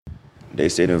They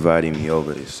stayed inviting me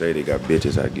over. They say they got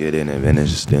bitches. I get in and then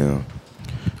it's just them.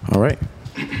 All right.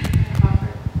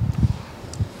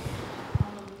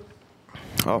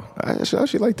 Oh, I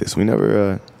actually like this. We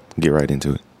never get right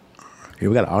into it. Here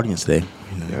we got an audience today.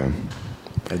 Yeah.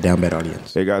 A down bad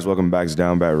audience. Hey guys, welcome back to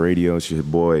Down Bad Radio. It's your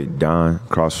boy Donn.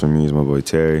 Across from me is my boy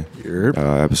Terry. Yep.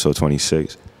 Episode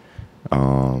 26.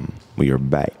 We are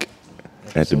back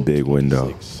at the big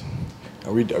window. 26.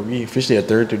 Are we officially a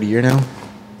third through the year now?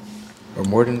 Or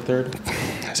more than a third?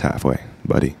 That's halfway,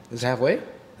 buddy. It's halfway?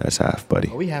 That's half, buddy.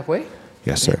 Are we halfway?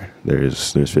 Yes, sir.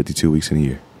 There's 52 weeks in a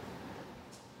year.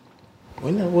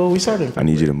 Well, we started in I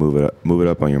February. need you to move it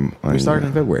up on your. We started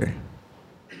in February.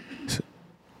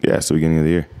 Yeah, it's the beginning of the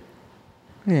year.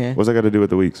 Yeah. What's that got to do with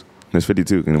the weeks? There's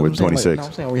 52 and we're 26.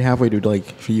 I'm saying we're halfway through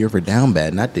like year for down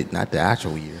bad, not the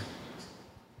actual year.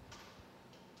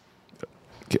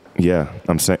 Yeah,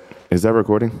 I'm saying. Is that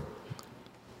recording?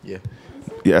 Yeah.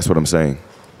 Yeah, that's what I'm saying.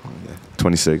 Okay.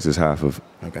 26 is half of.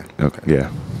 Okay.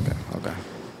 Yeah. Okay.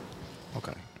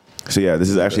 So yeah, this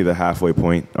is actually the halfway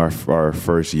point. Our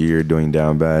first year doing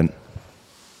Down Bad.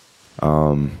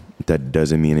 That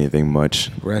doesn't mean anything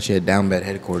much. We're actually at down bad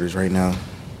headquarters right now.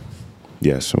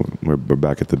 Yeah, so we're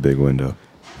back at the big window.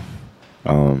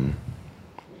 But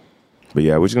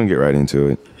yeah, we're just gonna get right into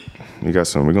it. We're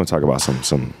gonna talk about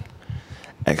some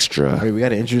extra. Hey, we got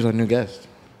to introduce our new guest.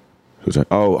 Who's that?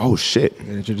 Oh shit. We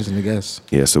got to introduce a new guest.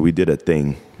 Yeah, so we did a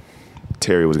thing.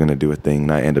 Terry was gonna do a thing,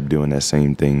 and I ended up doing that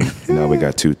same thing. Now we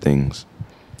got two things.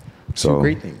 So Two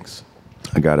great things.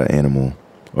 I got an animal,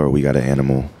 or we got an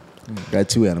animal. Got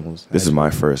two animals. This is my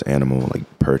first animal, like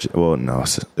purchase. Well, no,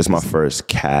 it's my first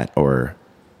cat, or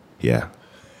yeah,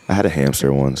 I had a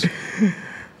hamster once,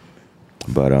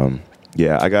 but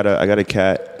yeah, I got a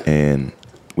cat, and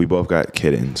we both got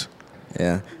kittens.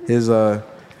 Yeah, they're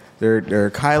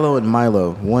Kylo and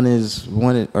Milo.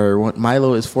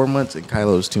 Milo is 4 months and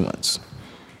Kylo is 2 months.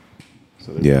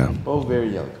 So they're both very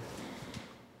young.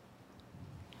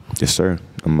 Yes, sir.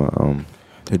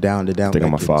 They're down. I think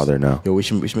I'm a father now. Yo, we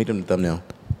should make them the thumbnail.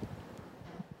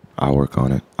 I'll work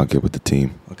on it. I'll get with the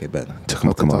team. Okay, bet.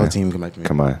 Come on. The team come back to me.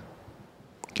 Come on.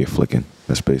 Get flicking.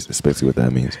 That's basically what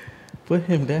that means. Put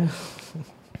him down.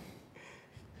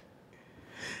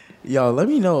 Y'all, let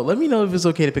me know if it's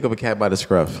okay to pick up a cat by the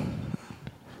scruff.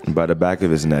 By the back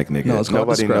of his neck, nigga. No, it's called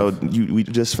the Nobody scruff. know. We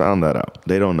just found that out.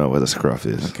 They don't know what a scruff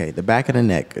is. Okay, the back of the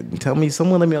neck.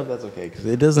 Someone let me know if that's okay, because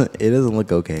it doesn't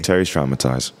look okay. Terry's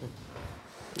traumatized.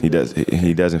 He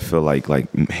doesn't feel like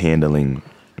handling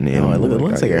an animal. No, it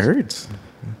looks like it hurts.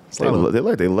 They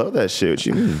love that shit. What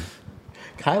you mean?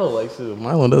 Kylo likes it.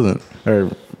 Milo doesn't. Or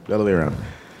the other way around.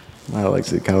 Milo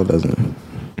likes it. Kylo doesn't.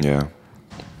 Yeah.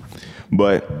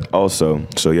 But also,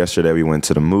 so yesterday we went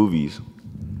to the movies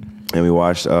and we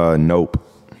watched Nope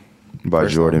by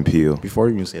Jordan Peele. Before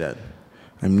you even say that,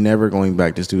 I'm never going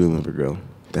back to Studio Olympic Grill.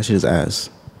 That shit is ass.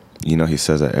 You know he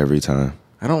says that every time.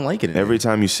 I don't like it. Every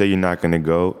time you say you're not going to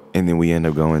go, and then we end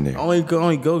up going there. Only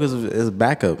go because it's a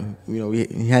backup. You know, we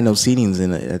had no seatings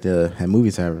at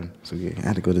Movie Tavern, so we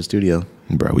had to go to the studio.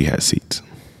 Bro, we had seats.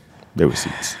 There were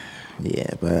seats. Yeah,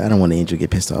 but I don't want Angel to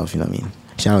get pissed off. You know what I mean?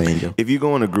 Shout out Angel. If you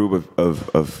go in a group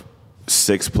of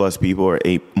 6+ people or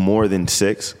 8, more than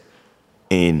 6,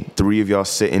 and 3 of y'all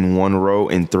sit in one row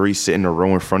and 3 sit in a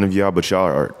row in front of y'all, but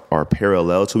y'all are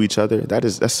parallel to each other,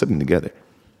 that's sitting together.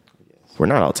 We're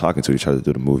not out talking to each other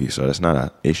through the movie, so that's not an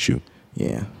issue.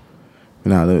 Yeah.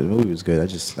 No, the movie was good. I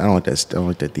don't like that. I don't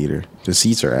like that theater. The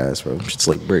seats are ass, bro. It's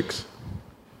like bricks.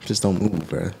 Just don't move,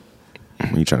 bro.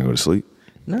 You trying to go to sleep?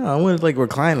 No, I want to like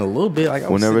recline a little bit. Like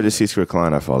whenever the seats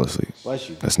recline, I fall asleep. Bless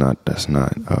you. That's not.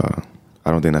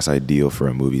 I don't think that's ideal for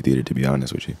a movie theater, to be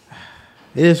honest with you.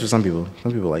 It is for some people.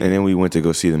 Some people like. And then we went to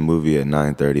go see the movie at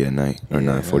 9:30 at night or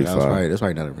 9:45. That's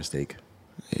probably not a mistake.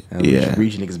 Yeah,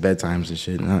 reaching niggas' bedtimes and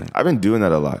shit. No. I've been doing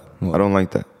that a lot. What? I don't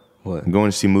like that. What? I'm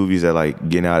going to see movies at like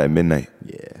getting out at midnight.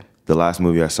 Yeah. The last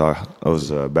movie I saw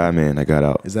was Batman. I got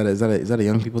out. Is that a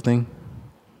young people thing?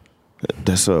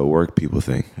 That's a work people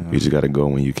thing. You just got to go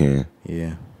when you can.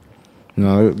 Yeah.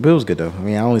 No, it was good though. I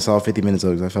mean, I only saw 50 minutes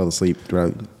of it because I fell asleep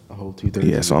throughout the whole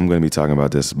 2:30. Yeah, so I'm going to be talking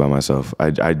about this by myself. I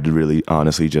really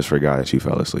honestly just forgot that you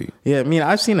fell asleep. Yeah, I mean,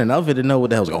 I've seen enough of it to know what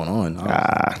the hell's going on.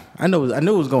 I knew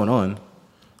what was going on.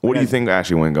 What do you think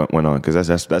actually went on? Because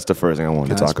that's the first thing I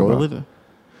wanted to talk about.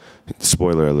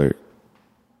 Spoiler alert.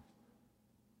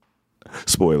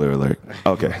 Spoiler alert.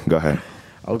 Okay, go ahead.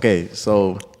 Okay,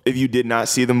 so if you did not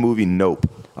see the movie Nope,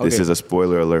 this is a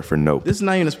spoiler alert for Nope. This is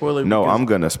not even a spoiler. No, I'm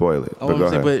gonna spoil it. But go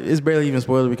ahead. But it's barely even a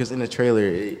spoiler because in the trailer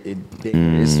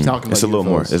it's talking about it's a little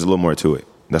more. There's a little more to it.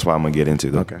 That's why I'm gonna get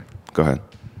into that. Okay. Go ahead.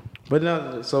 But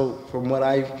no, so from what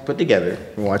I put together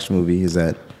and watched the movie is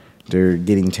that they're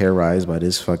getting terrorized by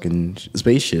this fucking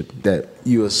spaceship that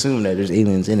you assume that there's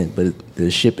aliens in it, but the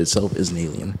ship itself is an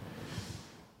alien.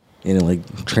 And it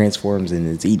like transforms and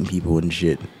it's eating people and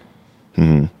shit.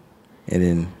 Mm-hmm.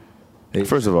 And then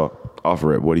First of all, off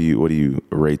rip, what do you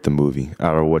rate the movie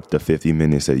out of what the 50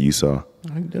 minutes that you saw?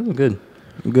 that was good.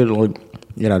 Good, like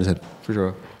 8 out of 10 for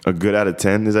sure. A good out of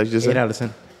 10? Is that what you just said? 8 out of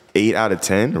 10. 8 out of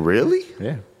 10? Really?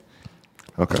 Yeah.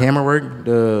 Okay. Camera work,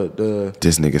 the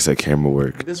This nigga said camera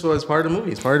work. this was part of the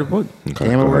movie. It's part of the book. Okay,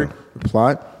 Camera go work, ahead. the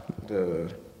plot,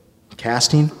 the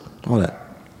casting, all that.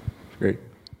 Great.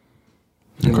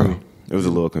 Good Okay. movie. It was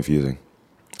a little confusing.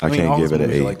 I mean, can't all give his it an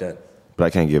movies are 8. like that. But I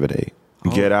can't give it an 8.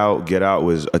 Get Out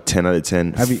was a 10 out of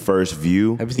 10 Have you- first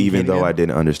view, have you seen even though Candyman? I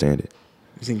didn't understand it.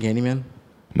 You seen Candyman?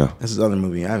 No. That's his other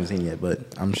movie. I haven't seen it yet, but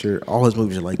I'm sure all his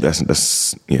movies are like that.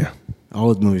 That's yeah. All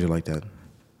his movies are like that.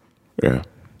 Yeah.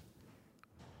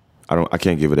 I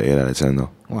can't give it an 8 out of 10 though.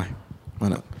 Why? Why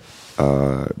not?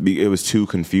 It was too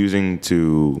confusing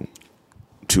to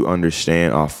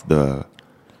understand off the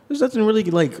There's nothing really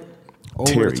like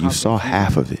over Terry, the you top saw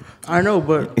half of it. I know,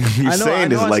 but You're I know, saying I know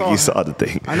this I like saw- you saw the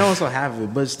thing. I know I saw half of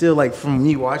it, but still, like from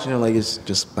me watching it, like it's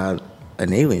just about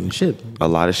an alien ship. A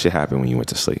lot of shit happened when you went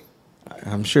to sleep.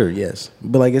 I'm sure, yes,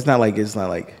 but like it's not like there's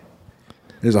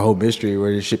a whole mystery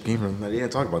where this ship came from. Like, they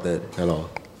didn't talk about that at all.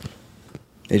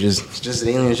 It's just an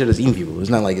alien ship that's eating people. It's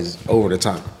not like it's over the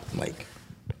top. Like,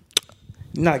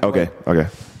 not Okay.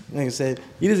 Like I said,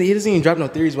 he doesn't even drop no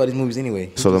theories about these movies anyway.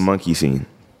 He So the just- monkey scene.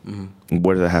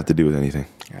 What does that have to do with anything?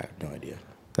 I have no idea.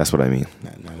 That's what I mean.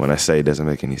 Not When I say it doesn't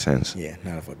make any sense. Yeah,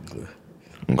 not a fucking clue.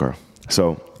 Okay.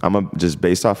 So just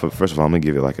based off of, first of all, I'm gonna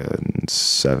give it like a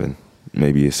 7,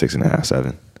 maybe a 6.5,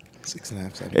 7.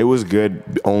 6.5, 7. It was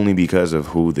good only because of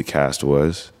who the cast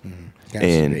was, Cast was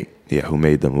and great. who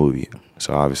made the movie.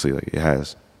 So obviously, like it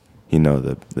has,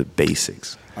 the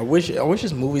basics. I wish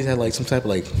his movies had like some type of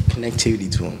like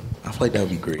connectivity to them. I feel like that would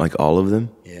be great. Like all of them,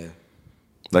 yeah.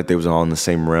 like they was all in the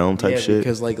same realm type Yeah, shit.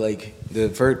 because like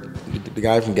the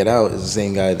guy from Get Out is the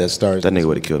same guy that stars. That nigga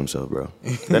would have killed himself, bro.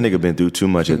 That nigga been through too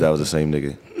much if that was the same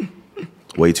nigga.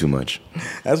 Way too much.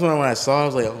 That's when I saw. I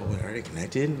was like, oh, wait, are they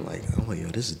connected? Like, oh, yo,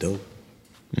 this is dope.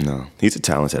 No, he's a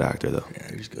talented actor though.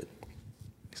 Yeah, he's good.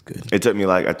 He's good. It took me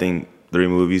like I think 3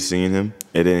 movies seeing him,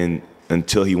 and then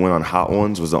until he went on Hot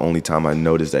Ones was the only time I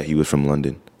noticed that he was from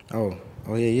London. Oh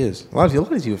yeah, he is. A lot of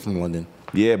people from London.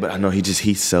 Yeah, but I know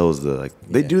he sells the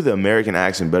they do the American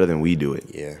accent better than we do it.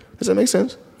 Yeah, Does that make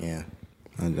sense? yeah,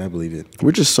 I believe it.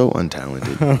 We're just so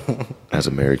untalented as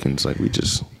Americans. Like we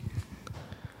just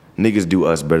niggas do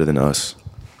us better than us.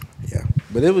 Yeah,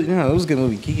 but it was it was a good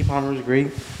movie. Keke Palmer was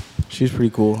great. She was pretty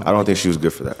cool. I don't think she was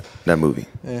good for that movie.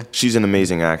 Yeah. She's an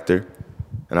amazing actor,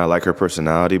 and I like her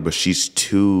personality, but she's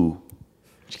too.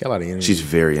 She got a lot of energy. She's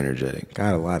very energetic.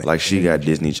 got a lot of Like she got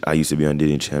Disney. I used to be on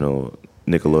Disney Channel,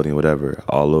 Nickelodeon, whatever,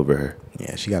 all over her.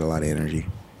 Yeah, she got a lot of energy.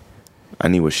 I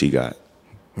need what she got.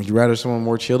 Would you rather someone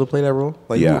more chill to play that role?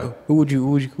 Like, Yeah. Who would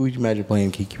you imagine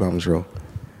playing Keke Palmer's role?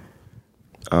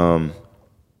 I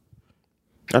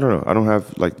don't know. I don't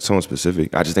have like someone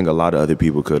specific. I just think a lot of other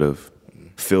people could have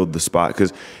filled the spot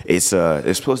because it's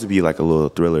supposed to be like a little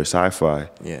thriller sci-fi.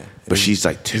 Yeah. But she's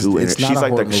like too. It's not She's a like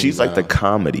horror the movie, she's like the though.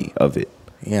 comedy of it.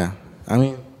 Yeah, I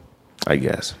mean, I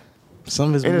guess some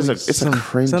of his It is movies, it's a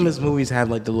cringy- some of his movies have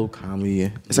like the little comedy.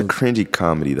 it's a cringy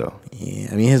comedy though. Yeah,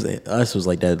 I mean, his Us was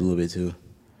like that a little bit too.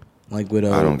 Like with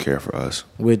I don't care for us.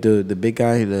 with the big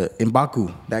guy, the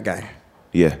M'Baku, that guy.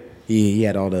 Yeah, He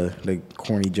had all the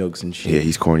corny jokes and shit. yeah,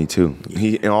 he's corny too.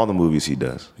 He in all the movies he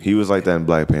does. He was like that in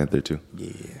Black Panther too.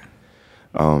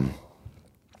 Yeah.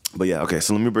 But yeah, okay.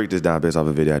 So let me break this down based off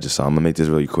a video I just saw. I'm gonna make this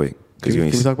really quick because Can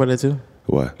we talk about that too?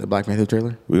 what The Black Panther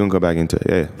trailer. we're gonna go back into it.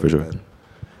 Yeah, for sure.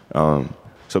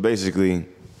 So basically,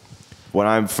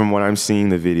 from what I'm seeing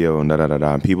the video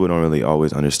and people don't really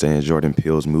always understand Jordan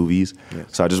Peele's movies. Yes.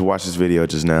 So I just watched this video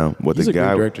just now. What He's the a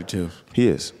guy great director too. He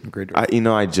is Great director.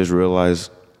 I just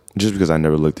realized just because I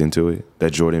never looked into it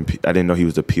that I didn't know he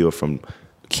was the Peele from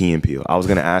Key and Peele. I was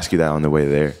gonna ask you that on the way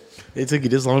there. It took you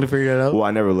this long to figure that out. Well,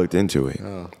 I never looked into it.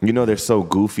 Oh. They're so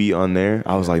goofy on there.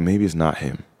 I was like, maybe it's not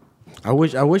him. I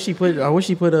wish he put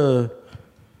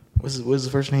what's his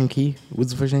first name? Key.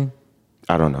 What's his first name?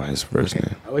 I don't know his first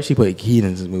name. I wish he put Key in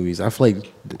his movies. I feel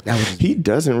like that was He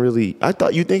doesn't really. I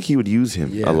thought you think he would use him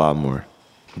Yeah. a lot more,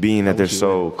 being that they're wish he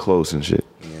so close and shit.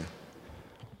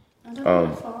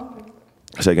 yeah.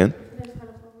 Say again.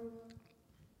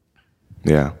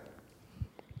 Yeah.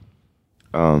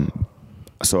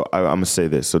 So I'm gonna say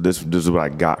this. So this is what I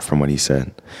got from what he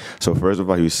said. So first of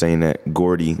all, he was saying that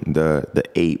Gordy, the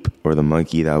ape or the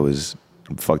monkey that was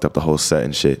fucked up the whole set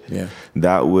and shit. Yeah.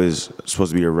 That was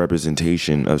supposed to be a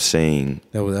representation of saying,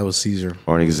 That was Caesar,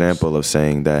 or an example of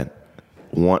saying that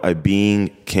a being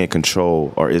can't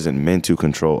control or isn't meant to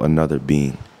control another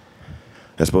being.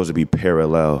 That's supposed to be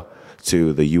parallel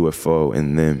to the UFO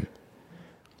and them.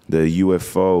 The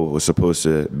UFO was supposed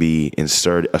to be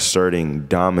asserting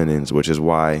dominance, which is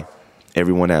why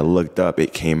everyone that looked up,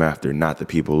 it came after, not the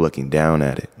people looking down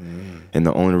at it. And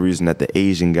the only reason that the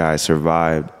Asian guy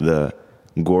survived the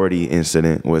Gordy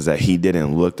incident was that he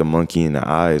didn't look the monkey in the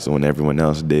eyes when everyone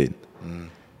else did.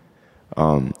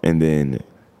 And then,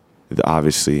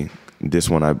 obviously, this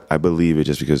one, I believe it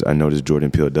just because I noticed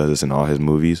Jordan Peele does this in all his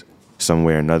movies, some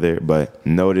way or another. But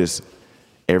notice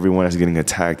everyone that's getting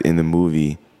attacked in the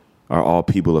movie are all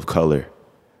people of color.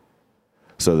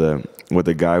 So what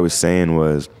the guy was saying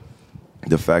was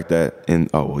the fact that,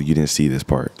 you didn't see this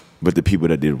part, but the people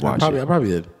that did watch I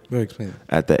probably did. Go ahead, explain it.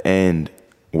 At the end,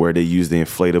 where they use the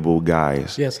inflatable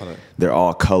guys, Yes, I know. they're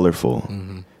all colorful.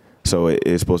 So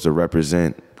it's supposed to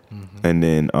represent. And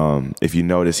then if you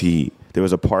notice, there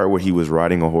was a part where he was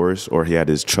riding a horse, or he had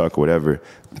his truck, whatever,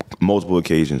 multiple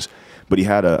occasions. But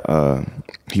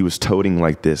he was toting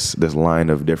like this line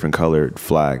of different colored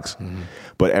flags.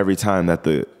 But every time that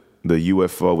the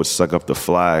UFO would suck up the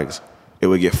flags, it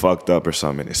would get fucked up or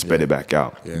something and spit it back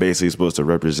out. Yeah. Basically, it's supposed to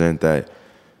represent that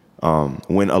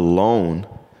when alone,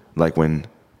 like when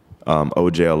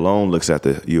OJ alone looks at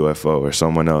the UFO, or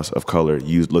someone else of color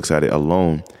looks at it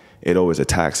alone, it always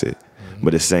attacks it.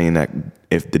 But it's saying that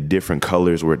if the different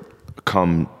colors would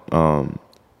come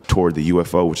toward the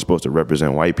UFO, which is supposed to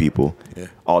represent white people,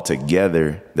 all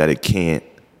together, that it can't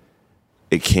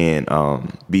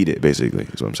beat it, basically,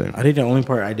 is what I'm saying. I think the only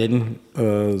part I didn't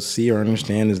see or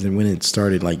understand is that when it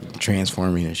started like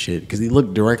transforming and shit, because he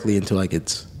looked directly into like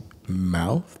its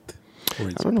mouth. I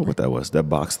don't know what that was, that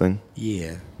box thing.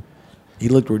 Yeah, he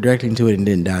looked directly into it and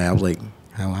didn't die. I was like,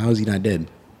 how is he not dead?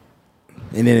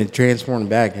 And then it transformed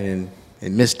back and then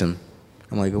it missed him.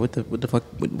 I'm like, what the fuck?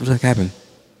 What the fuck happened?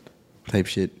 Type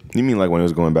shit. You mean like when it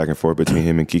was going back and forth between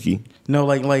him and Kiki? No,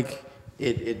 like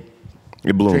it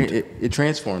bloomed. It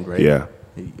transformed, right? Yeah.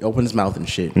 He opened his mouth and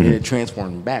shit, and it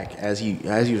transformed back as he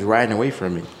was riding away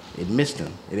from it. It missed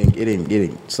him. It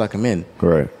didn't suck him in.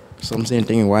 Right. So I'm saying,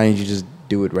 thinking, why didn't you just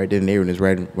do it right then and there when it's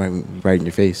right in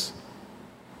your face?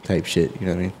 Type shit. You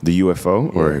know what I mean? The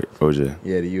UFO or OJ?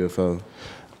 Yeah, the UFO.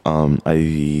 I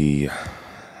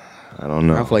don't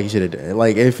know. I feel like he should have.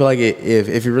 Like, I feel like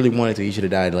if he really wanted to, he should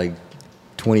have died like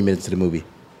 20 minutes to the movie.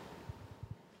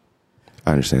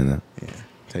 I understand that. Yeah,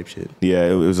 type shit. Yeah,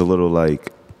 it was a little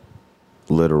like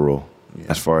literal,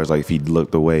 as far as like if he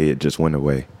looked away, it just went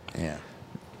away. Yeah.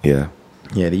 Yeah.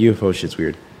 Yeah, the UFO shit's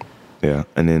weird. Yeah,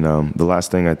 and then the last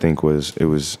thing I think was, it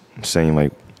was saying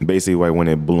like basically like when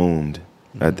it bloomed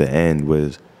at the end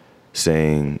was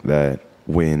saying that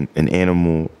when an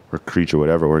animal or creature,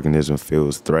 whatever organism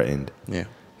feels threatened,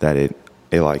 that it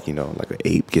like, you know, like an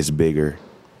ape gets bigger.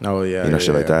 Oh yeah, you know,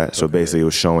 shit like that. So basically, it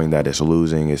was showing that it's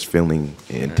losing, it's feeling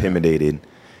intimidated,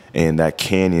 and that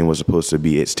canyon was supposed to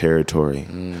be its territory.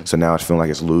 So now it's feeling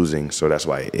like it's losing. So that's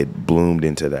why it bloomed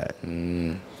into that.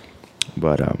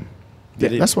 But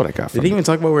that's what I got from it. Did he even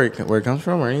talk about where it comes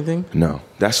from or anything? No,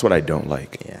 that's what I don't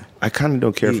like. Yeah, I kind of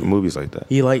don't care for movies like that.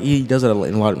 He does it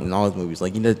in all his movies.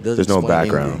 Like, he doesn't. There's no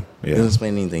background. Anything. Yeah. He doesn't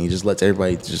explain anything. He just lets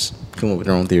everybody just come up with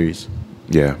their own theories.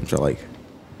 Yeah, Which I like.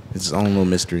 It's his own little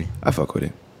mystery. I fuck with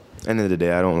it. End of the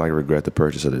day, I don't like regret the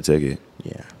purchase of the ticket.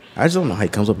 Yeah, I just don't know how he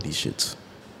comes up with these shits.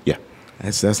 Yeah,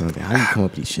 that's another thing. How do you come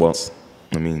up with these shits? Well,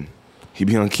 I mean, he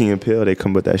be on Key and Peele. They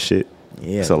come with that shit.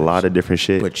 Yeah, it's a lot of different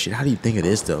shit. But shit, how do you think of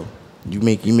this though? You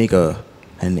make you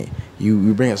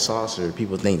bring a saucer.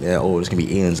 People think that it's gonna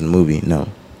be aliens in the movie. No,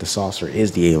 the saucer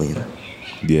is the alien.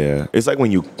 Yeah, it's like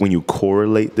when you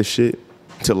correlate the shit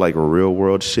to like real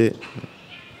world shit,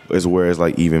 is where it's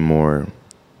like even more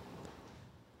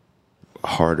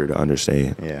harder to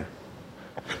understand. Yeah,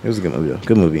 it was a good movie though.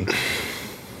 Good movie.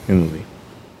 Good movie.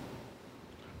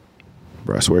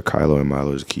 Bro, I swear Kylo and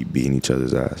Milo just keep beating each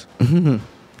other's ass.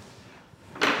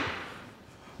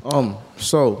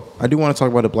 So I do want to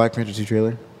talk about the Black Panther 2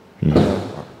 trailer.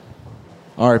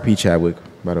 R.I.P. Chadwick,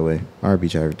 by the way. R.I.P.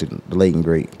 Chadwick, the late and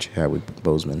great Chadwick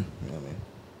Boseman. You know what I mean?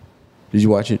 Did you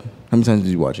watch it? How many times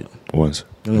did you watch it? Once.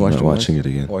 You only watched I'm it not once? watching it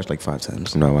again. I watched like 5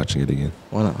 times. I'm not watching it again.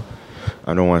 Why not?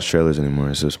 I don't watch trailers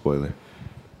anymore. It's a spoiler.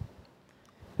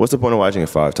 What's the point of watching it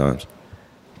 5 times?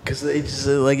 Because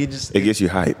it gets you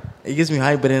hype. It gets me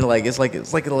hype, but then it's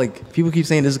like people keep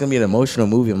saying this is gonna be an emotional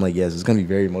movie. I'm like, yes, it's gonna be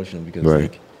very emotional because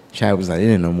Right. like Chad was not in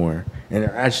it no more, and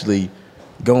they're actually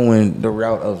going the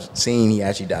route of saying he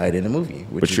actually died in a movie.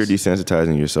 But you're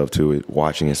desensitizing yourself to it,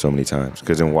 watching it so many times.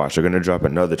 Because then watch, they're gonna drop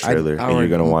another trailer, and you're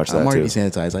gonna watch that too. I'm already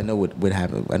desensitized. I know what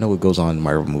happened. I know what goes on in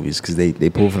Marvel movies because they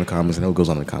pull from the comics. I know what goes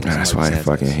on in the comics. That's why I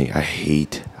fucking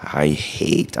hate. I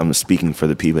hate. I'm speaking for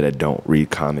the people that don't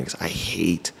read comics. I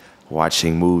hate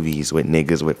watching movies with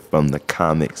niggas from the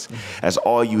comics. That's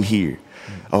all you hear.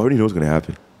 I already know what's gonna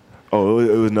happen. Oh,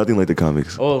 it was nothing like the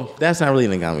comics. Oh, that's not really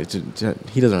in the comics.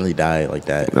 He doesn't really die like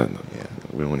that. No, yeah,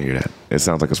 we don't want to hear that. It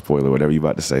sounds like a spoiler. Whatever you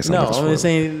about to say. No, like I'm just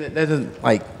saying that doesn't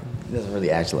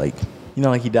really actually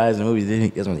like he dies in the movies.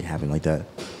 It doesn't really happen like that.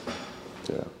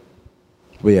 Yeah.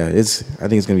 But yeah, I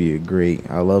think it's gonna be great.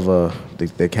 I love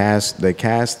the cast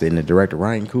and the director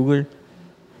Ryan Coogler.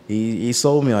 He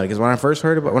sold me on it because when I first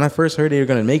heard they were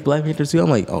gonna make Black Panther 2, I'm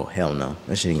like, oh hell no,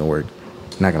 that shit ain't gonna work.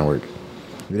 Not gonna work.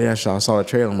 But then I saw the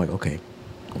trailer. I'm like, okay,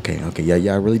 yeah,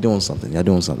 y'all really doing something. Y'all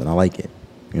doing something. I like it.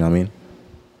 You know what I mean?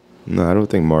 No, I don't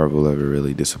think Marvel ever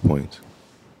really disappoints,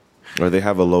 or they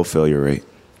have a low failure rate.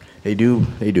 They do.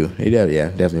 Yeah, definitely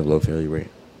have a low failure rate.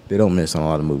 They don't miss on a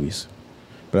lot of movies.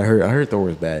 But I heard Thor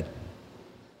was bad.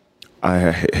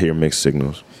 I hear mixed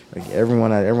signals. Like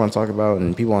everyone talk about,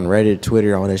 and people on Reddit,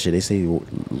 Twitter, all that shit. They say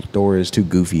Thor is too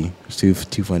goofy. It's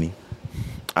too funny.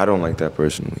 I don't like that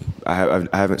personally. I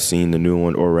haven't seen the new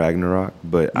one or Ragnarok,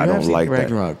 but I don't like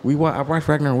Ragnarok. that. I watched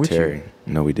Ragnarok with Terry. you.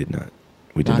 No, we did not.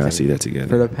 We did not see that together.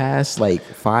 For the past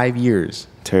 5 years,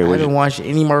 Terry, I haven't watched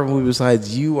any Marvel movie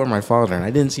besides you or my father, and I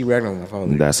didn't see Ragnarok with my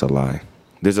father. That's a lie.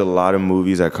 There's a lot of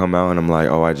movies that come out, and I'm like,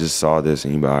 oh, I just saw this,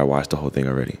 and I watched the whole thing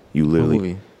already. You literally. What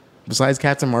movie? Besides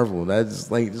Captain Marvel, that's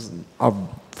just a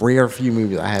rare few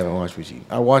movies I haven't watched with you.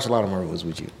 I watched a lot of Marvels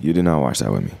with you. You did not watch that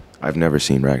with me. I've never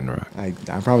seen Ragnarok. I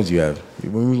promise you have.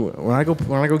 When I go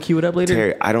cue it up later,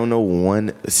 Terry, I don't know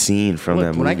one scene from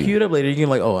that movie. When I cue it up later, you can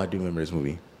oh, I do remember this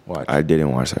movie. Watch. I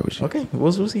didn't watch that with you. Okay,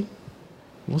 we'll see.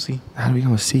 We'll see. How are we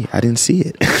gonna see? I didn't see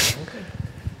it. Okay.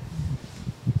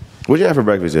 What'd you have for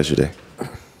breakfast yesterday?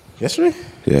 Yesterday?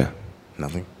 Yeah.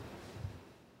 Nothing.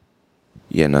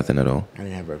 Yeah, nothing at all. I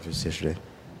didn't have breakfast yesterday.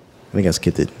 I think I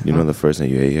skipped it. You know the first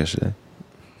thing you ate yesterday?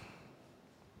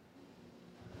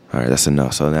 All right, that's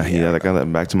enough. So now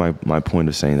back to my point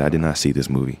of saying that I did not see this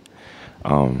movie.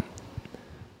 But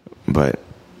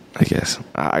I guess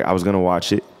I was gonna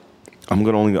watch it. I'm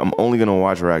only gonna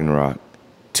watch Ragnarok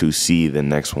to see the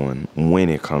next one when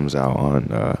it comes out on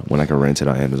when I can rent it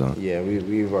on Amazon. Yeah,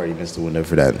 we've already missed the window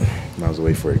for that. I was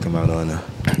waiting for it to come out on.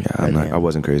 I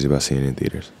wasn't crazy about seeing it in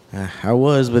theaters. I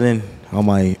was, but then all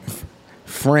my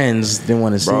friends didn't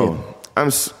want to see it.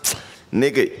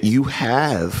 Nigga, you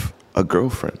have a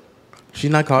girlfriend. She's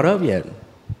not caught up yet.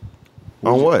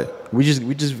 On what? We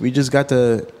just got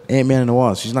to Ant-Man and the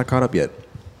Wasp. She's not caught up yet.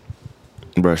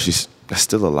 Bro, that's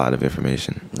still a lot of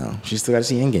information. No, she's still got to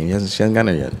see Endgame. She hasn't gotten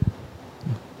there yet.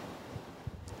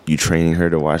 You training her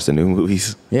to watch the new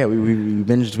movies? Yeah, we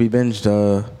binged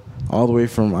all the way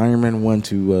from Iron Man 1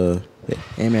 to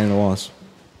Ant-Man and the Wasp.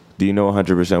 Do you know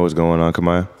 100% what's going on,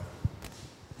 Kamaya?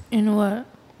 In what?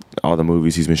 All the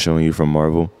movies he's been showing you from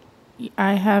Marvel?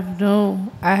 I have to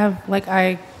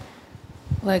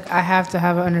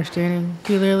have an understanding.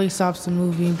 He literally stops the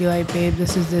movie and be like, babe,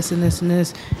 this is this and this and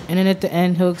this. And then at the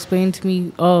end, he'll explain to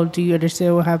me, oh, do you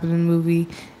understand what happened in the movie?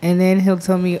 And then he'll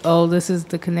tell me, oh, this is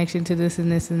the connection to this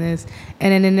and this and this.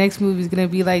 And then the next movie is going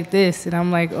to be like this. And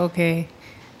I'm like, okay.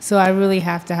 So I really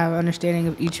have to have an understanding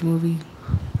of each movie.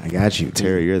 I got you.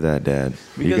 Terry, you're that dad.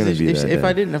 You're because gonna be that if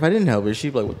dad. I didn't help her,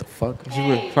 she'd be like, what the fuck? She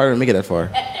would probably make it that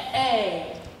far.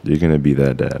 You're going to be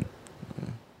that dad.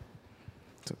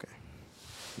 It's okay.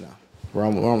 No. We're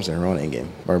almost there. We're on Endgame.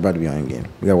 We're about to be on Endgame.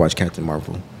 We got to watch Captain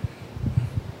Marvel.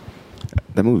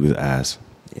 That movie was ass.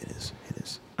 It is.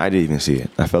 I didn't even see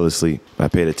it. I fell asleep. I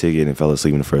paid a ticket and fell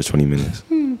asleep in the first 20 minutes.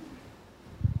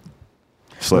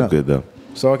 Slept good, though.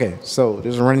 So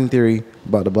there's a running theory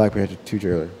about the Black Panther 2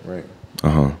 trailer, right?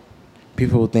 Uh-huh.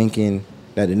 People thinking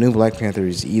that the new Black Panther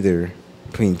is either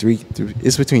between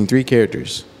three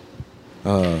characters.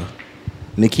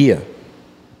 Nakia.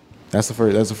 That's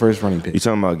the first running pick. You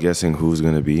talking about guessing who's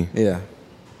going to be? Yeah.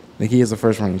 Nakia is the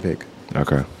first running pick.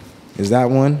 Okay. Is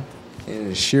that one? And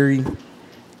it's Shuri.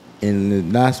 And the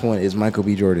last one is Michael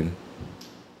B. Jordan.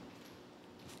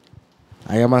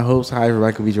 I got my hopes high for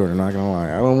Michael B. Jordan, not gonna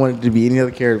lie. I don't want it to be any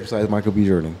other character besides Michael B.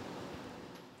 Jordan.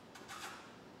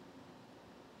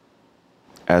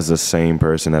 As the same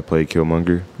person that played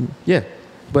Killmonger? Yeah.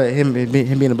 But him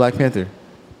being a Black Panther.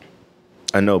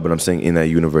 I know, but I'm saying in that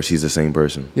universe, he's the same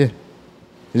person. Yeah.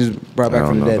 He just brought back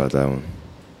from the dead. I don't know about that one.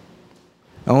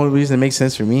 The only reason it makes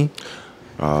sense for me.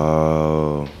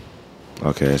 Oh.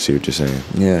 Okay, I see what you're saying.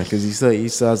 Yeah, because he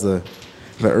still has the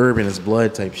the herb in his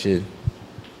blood type shit.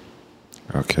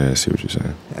 Okay, I see what you're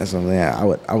saying. That's something I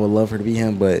would love her to be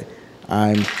him, but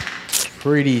I'm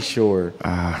pretty sure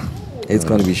it's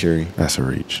gonna be Shuri. That's a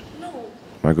reach.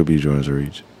 Michael B. Jordan's a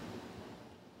reach.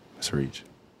 That's a reach.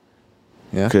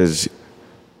 Yeah. Because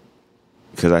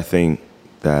I think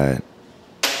that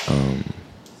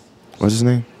what's his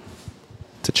name?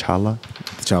 T'Challa.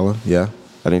 T'Challa. Yeah.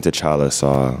 I think T'Challa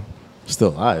saw. Still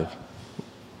alive.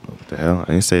 What the hell? I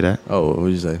didn't say that. Oh, what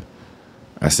did you say?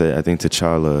 I said I think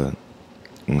T'Challa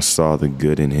saw the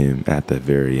good in him at the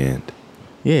very end.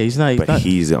 Yeah, he's not.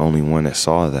 He's the only one that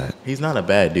saw that. He's not a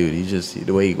bad dude. He's just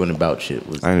the way he went about shit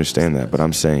was. I understand that, but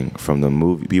I'm saying from the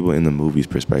movie, people in the movie's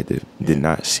perspective did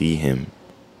not see him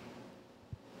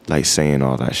like saying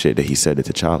all that shit that he said to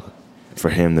T'Challa.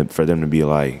 For them to be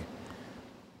like,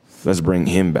 let's bring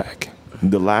him back.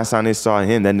 The last time they saw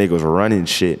him, that nigga was running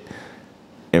shit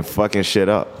and fucking shit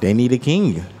up. They need a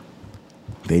king.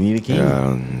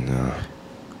 No.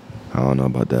 I don't know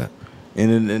about that.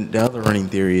 And then the other running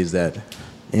theory is that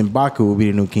M'Baku will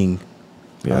be the new king.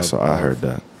 Yeah, so I heard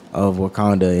that. Of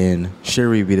Wakanda, and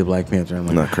Shuri be the Black Panther. I'm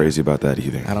not crazy about that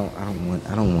either. I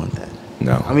don't want that.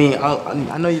 No. I mean,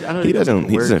 I know. He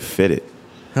doesn't fit it.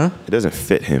 Huh? It doesn't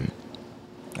fit him.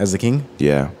 As the king?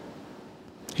 Yeah.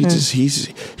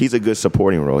 He's a good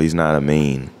supporting role. He's not a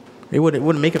main. It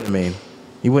wouldn't make him the main.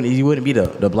 He wouldn't be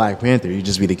the Black Panther. He'd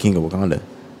just be the king of Wakanda.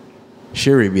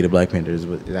 Shuri be the Black Panther.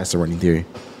 That's the running theory.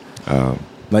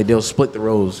 Like they'll split the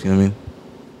roles. You know what I mean?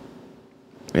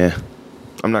 Yeah.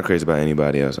 I'm not crazy about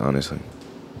anybody else, honestly.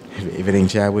 If it ain't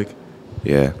Chadwick.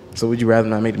 Yeah. So would you rather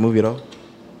not make the movie at all?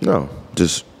 No.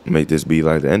 Just make this be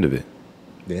like the end of it.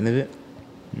 The end of it?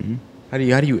 Mm-hmm. How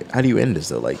do you end this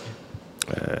though? Like,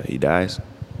 he dies.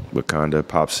 Wakanda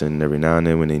pops in every now and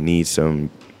then when they need some.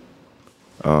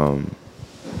 When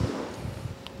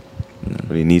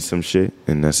he needs some shit,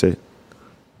 and that's it.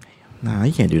 Nah,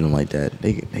 you can't do them like that.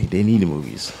 They need the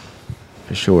movies,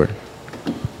 for sure.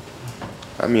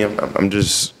 I mean,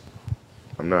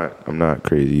 I'm not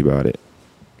crazy about it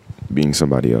being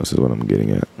somebody else is what I'm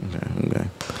getting at. Okay.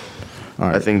 All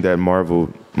right. I think that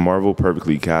Marvel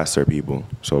perfectly casts their people.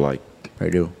 So like, I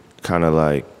do. Kind of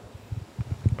like,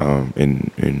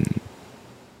 in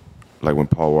like when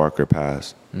Paul Walker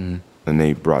passed, and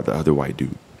they brought the other white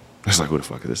dude. It's like, who the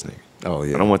fuck is this nigga? Oh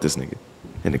yeah. I don't want this nigga.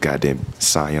 And the goddamn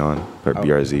Scion or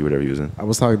BRZ, whatever he was in. I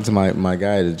was talking to my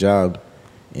guy at the job,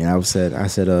 and I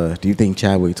said, do you think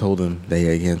Chadwick told him that he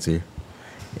had cancer?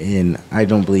 And I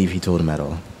don't believe he told him at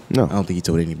all. No. I don't think he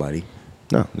told anybody.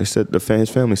 No, they said his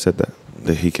family said that.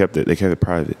 They kept it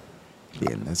private.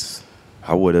 Yeah,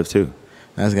 I would have too.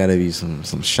 That's got to be some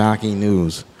shocking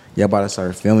news. Y'all about to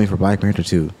start filming for Black Panther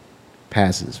 2.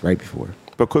 Passes right before.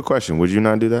 But quick question, would you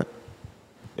not do that?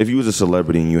 If you was a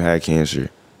celebrity and you had cancer,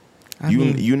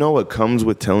 you know what comes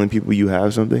with telling people you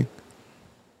have something?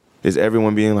 Is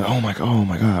everyone being like, oh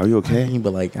my God, are you okay? I mean,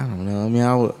 but like, I don't know. I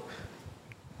mean,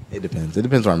 it depends. It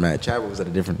depends where I'm at. Chadwick was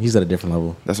he's at a different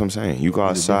level. That's what I'm saying. You go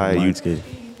outside,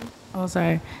 Oh,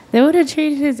 sorry. They would have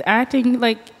changed his acting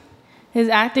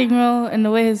role and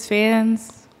the way his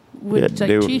fans would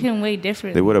treat him way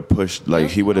different. They would have pushed, like,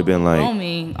 he would have been like...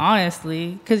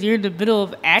 honestly, because you're in the middle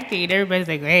of acting and everybody's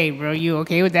like, hey, bro, you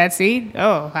okay with that scene?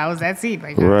 Oh, how was that scene?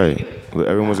 Like, right.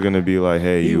 Everyone's going to be like,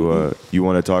 hey, you want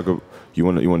to talk, you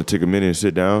want to take a minute and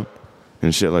sit down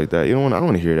and shit like that. I don't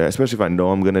want to hear that, especially if I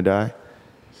know I'm going to die.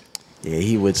 Yeah,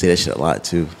 he would say that shit a lot,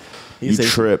 too. You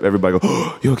trip, everybody go,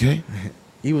 oh, you okay?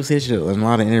 He would say shit in a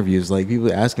lot of interviews. Like,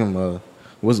 people ask him,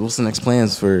 what's the next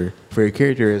plans for your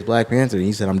character as Black Panther? And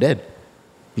he said, I'm dead.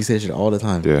 He said shit all the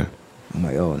time. Yeah. I'm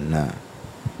like, oh, nah.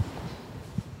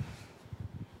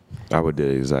 I would do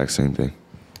the exact same thing.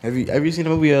 Have you seen the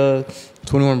movie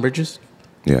 21 Bridges?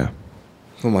 Yeah.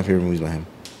 It's one of my favorite movies by him.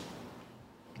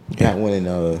 Yeah. That one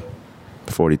in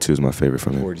 42 is my favorite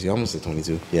from him. 42. I almost said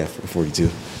 22. Yeah, 42.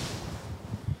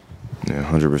 Yeah,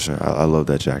 100%. I love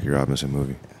that Jackie Robinson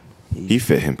movie. He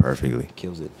fit him perfectly.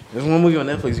 Kills it. There's one movie on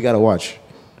Netflix you gotta watch.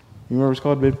 You remember what it's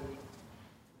called, babe?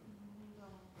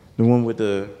 The one with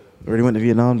where he went to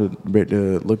Vietnam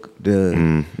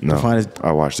No, finest.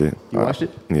 I watched it. You watched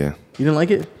it? Yeah. You didn't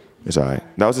like it? It's all right.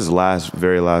 That was his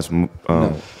very last. No,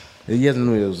 he hasn't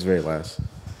known it was his very last.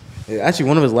 Actually,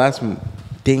 one of his last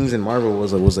things in Marvel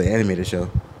was an animated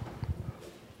show.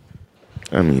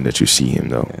 I mean, that you see him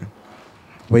though. Yeah.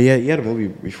 But yeah, he had a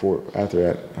movie after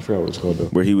that. I forgot what it's called though.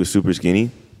 Where he was super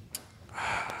skinny.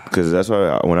 Because that's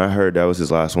why when I heard that was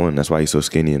his last one, that's why he's so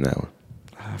skinny in that one.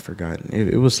 I forgot.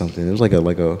 It was something. It was like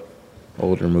a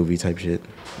older movie type shit.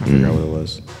 I forgot what it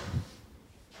was.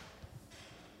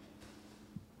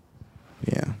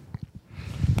 Yeah.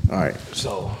 All right.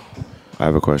 So I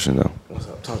have a question though. What's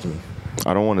up? Talk to me.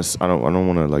 I don't want to. I don't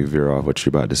want to like veer off what you're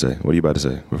about to say. What are you about to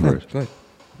say? Go first. Go ahead.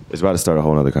 It's about to start a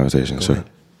whole other conversation. Go so, ahead.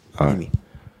 all right.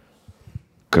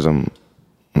 Because I'm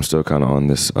still kind of on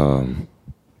this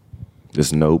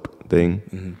this nope thing.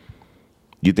 Mm-hmm.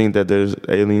 You think that there's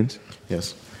aliens?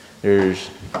 Yes. There's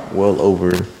well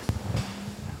over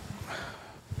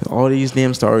all these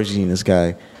damn stars in the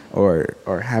sky are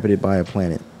inhabited by a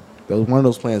planet. One of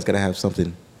those planets gotta have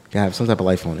something, gotta have some type of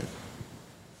life on it.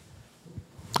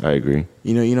 I agree.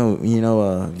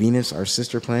 Venus, our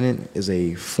sister planet, is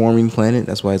a forming planet.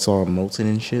 That's why it's all molten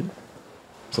and shit.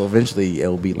 So eventually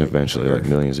it'll be like like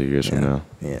millions of years from now.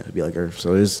 Yeah, it'll be like Earth.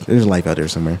 So there's life out there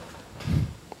somewhere.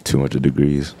 200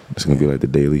 degrees. It's gonna be like the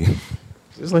daily.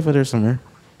 There's life out there somewhere.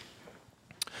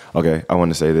 Okay, I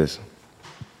want to say this.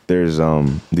 There's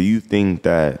do you think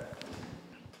that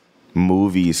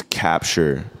movies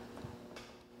capture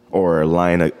or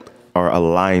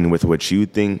align with what you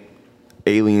think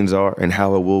aliens are and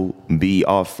how it will be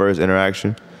off first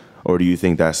interaction, or do you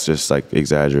think that's just like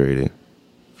exaggerated?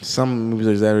 Some movies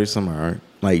are exaggerated, some aren't.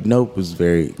 Like Nope was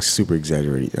very super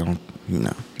exaggerated. I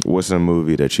don't, What's a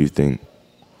movie that you think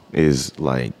is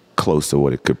like close to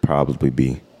what it could probably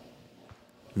be?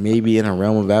 Maybe in a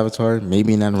realm of Avatar.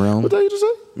 Maybe in that realm. What did you just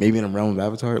say? Maybe in a realm of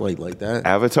Avatar, like that.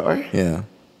 Avatar? Yeah.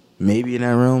 Maybe in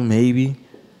that realm. Maybe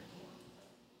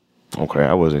Okay,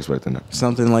 I wasn't expecting that.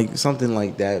 something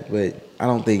like that. But I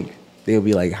don't think they'll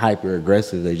be like hyper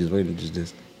aggressive. They just wait to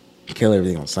just kill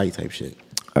everything on sight type shit.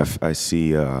 I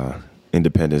see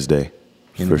Independence Day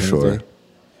for Independence sure. Day?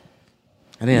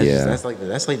 I think Yeah.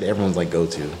 that's like everyone's like go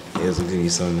to. There's gonna be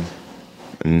some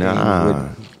Nah,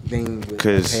 thing with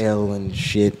 'Cause- tail and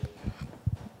shit.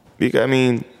 I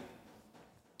mean,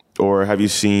 or have you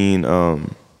seen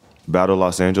Battle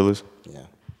Los Angeles? Yeah,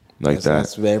 Like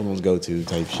that's what everyone's go to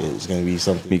type shit. It's gonna be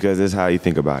something. Because this is how you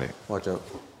think about it. Watch out.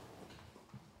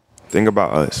 Think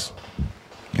about us.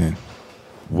 Okay.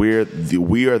 We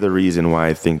are the reason why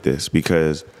I think this,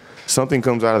 because something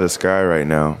comes out of the sky right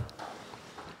now.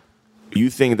 You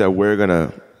think that we're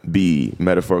gonna be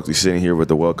metaphorically sitting here with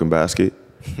the welcome basket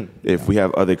if we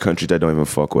have other countries that don't even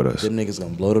fuck with us? Them niggas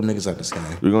gonna blow them niggas out the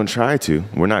sky. We're gonna try to.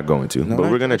 We're not going to, No, but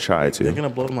not- we're gonna try They're to. gonna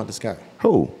blow them out the sky.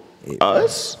 Who?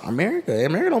 Us? America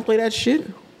don't play that shit.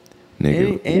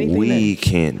 Nigga, anything we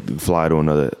can't fly to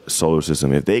another solar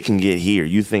system. If they can get here,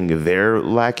 you think they're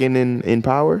lacking in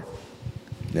power?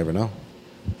 Never know.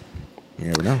 You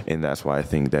never know. And that's why I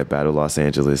think that Battle Los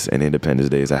Angeles and Independence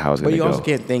Day is how it's But going to you go. also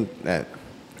can't think that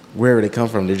wherever they come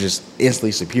from, they're just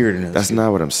instantly superior to us. That's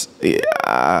not what I'm saying.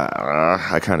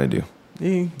 I kind of do.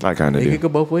 Yeah. I kind of They do. could go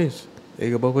both ways. They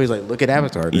could go both ways. Like look at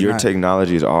Avatar. They're Your not-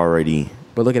 technology is already...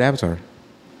 But look at Avatar.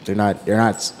 They're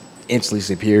not instantly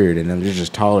superior to them. They're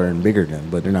just taller and bigger than them,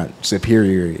 but they're not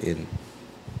superior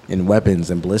in weapons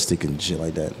and ballistic and shit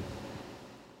like that.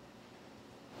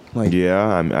 Like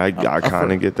Yeah, I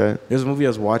kind of get that. there's a movie I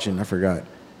was watching. I forgot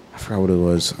what it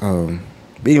was. But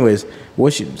anyways,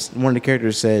 one of the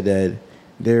characters said that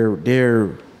their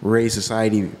race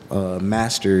society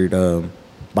mastered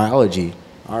biology.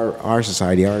 Our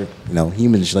society,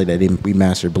 humans shit like that. We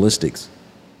mastered ballistics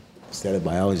instead of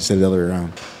biology, instead of the other way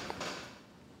around.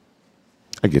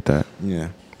 I get that. Yeah.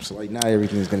 So like not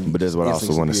everything is gonna be. But that's what I also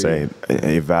instantly want to say.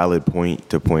 superior. A valid point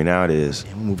to point out is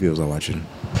What movie was I watching?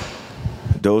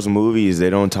 those movies, they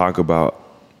don't talk about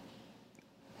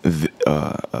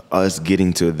us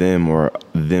getting to them or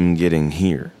them getting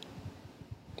here.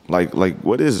 Like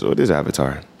what is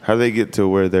Avatar? How do they get to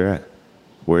where they're at?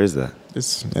 Where is that?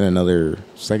 It's in another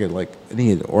second. Like I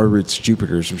think it orbits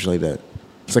Jupiter or some shit like that.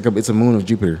 It's a moon of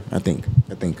Jupiter. I think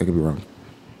I could be wrong.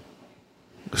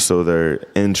 So they're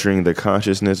entering the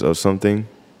consciousness of something.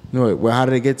 No, well, how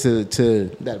did they get to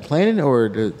that planet or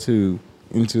into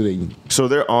the? So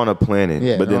they're on a planet,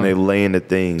 Yeah, but then they're they lay into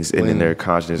things, and then their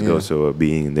consciousness goes to a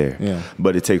being there. Yeah.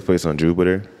 But it takes place on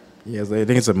Jupiter. Yeah, I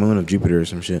think it's a moon of Jupiter or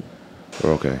some shit.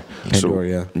 Okay. Pandora,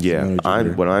 yeah. It's the moon of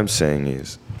Jupiter. What I'm saying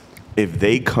is, if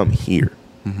they come here,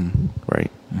 Mm-hmm.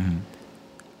 right?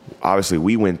 Obviously,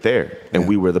 we went there, and Yeah.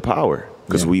 we were the power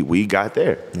because Yeah. we got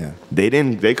there. Yeah.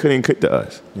 They couldn't get to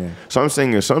us. Yeah. So I'm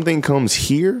saying, if something comes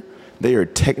here, they are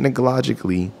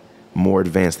technologically more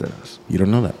advanced than us. You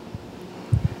don't know that.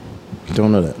 You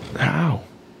don't know that How?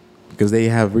 because they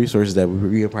have resources that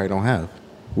we probably don't have.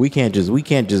 We can't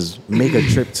just make a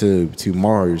trip to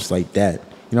Mars like that.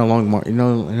 You know how long you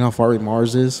know how far away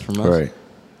Mars is from us. Right.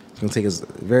 It's gonna take us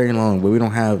very long, but we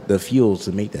don't have the fuel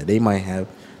to make that. They might have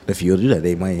the fuel to do that.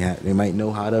 They might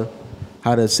know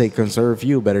how to say conserve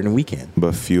fuel better than we can.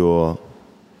 But fuel,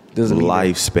 Doesn't mean that-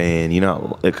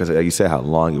 lifespan, because like you said, how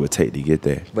long it would take to get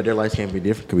there. But their lives can be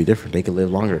different. Could be different. They could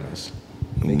live longer than us.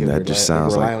 That just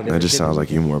sounds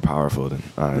like you're more powerful than.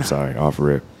 I'm sorry, off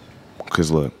rip. Because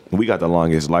look, we got the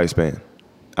longest lifespan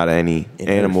out of any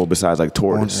animal besides like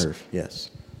tortoise. On Earth, yes.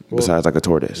 Besides like a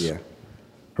tortoise. Yeah.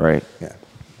 Right? Yeah.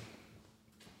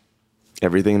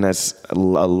 Everything that's a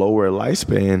lower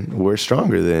lifespan, we're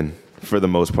stronger than, for the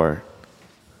most part.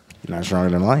 You're not stronger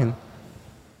than a lion.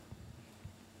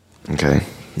 Okay.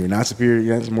 You're not superior.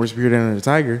 You're not more superior than a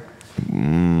tiger.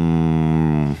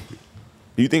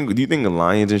 Do you think the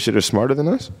lions and shit are smarter than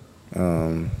us?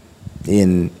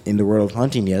 In the world of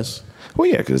hunting, yes. Well,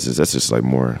 yeah, because that's just like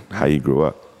more how you grew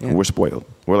up. Yeah. We're spoiled.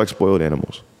 We're like spoiled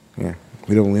animals. Yeah.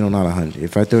 We don't know how to hunt.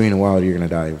 If I throw you in the wild, you're gonna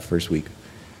die the first week.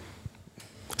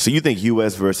 So you think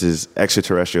U.S. versus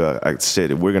extraterrestrial? I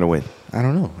said we're gonna win. I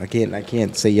don't know. I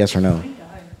can't say yes or no.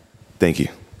 Thank you.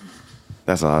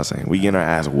 That's all I was saying. We getting our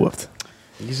ass whooped.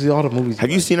 You see all the movies.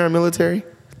 Have you seen our military?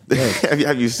 Yes.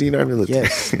 have you seen our military?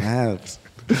 Yes, I have.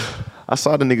 I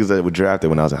saw the niggas that were drafted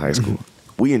when I was in high school.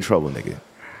 We in trouble, nigga.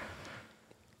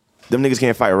 Them niggas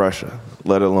can't fight Russia,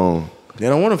 let alone. They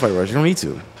don't want to fight Russia. You don't need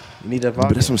to. You need that.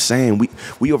 But that's what I'm saying.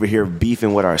 We over here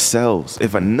beefing with ourselves.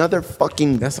 If another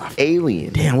fucking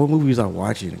alien. Damn, what movie was I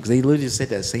watching? Because they literally said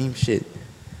that same shit.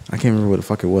 I can't remember what the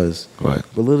fuck it was. What?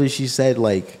 But literally, she said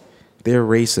like their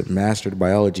race have mastered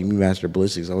biology, we mastered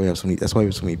ballistics. That's why we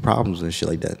have so many problems and shit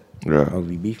like that. Yeah. I'll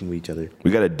be beefing with each other.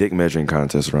 We got a dick measuring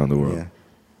contest around the world. Yeah.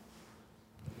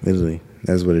 Literally,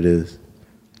 that's what it is.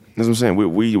 That's what I'm saying.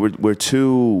 We're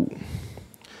too.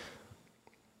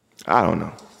 I don't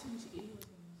know.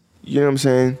 You know what I'm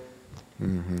saying?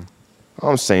 Mm-hmm.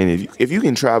 I'm saying if you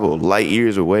can travel light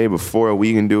years away before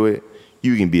we can do it,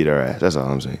 you can beat our ass. That's all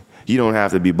I'm saying. You don't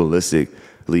have to be ballistically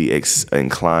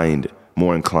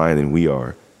more inclined than we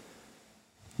are.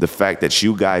 The fact that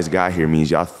you guys got here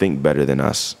means y'all think better than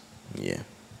us. Yeah.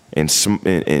 And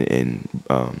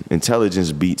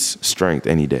intelligence beats strength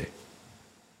any day.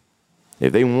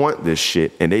 If they want this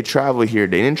shit and they travel here,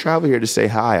 they didn't travel here to say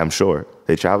hi, I'm sure.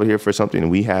 They travel here for something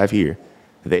we have here.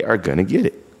 They are gonna get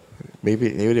it. Maybe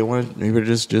they want. Maybe they're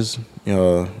just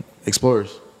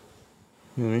explorers.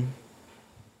 You know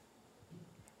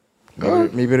what I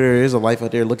mean? Maybe there is a life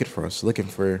out there looking for us, looking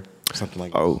for something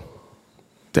like. Oh,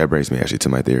 that brings me actually to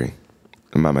my theory.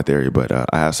 Not my theory, but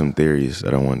I have some theories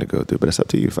that I wanted to go through. But it's up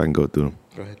to you if I can go through them.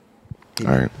 Go ahead.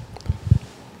 All right.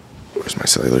 Where's my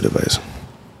cellular device?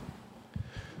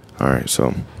 All right,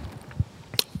 so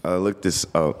I looked this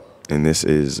up, and this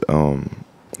is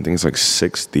I think it's like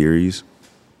 6 theories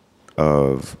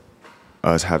of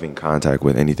us having contact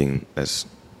with anything that's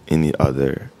any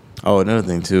other. Oh, another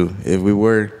thing too. If we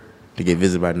were to get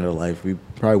visited by another life, we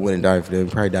probably wouldn't die from them.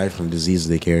 We'd probably die from diseases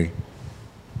they carry.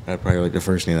 That'd probably like the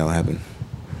first thing that would happen.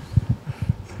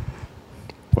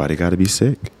 Why they gotta be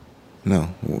sick? No,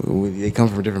 they come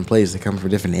from a different place. They come from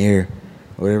different air.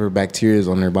 Whatever bacteria is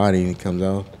on their body and it comes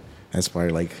out, that's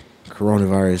probably like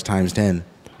coronavirus times 10.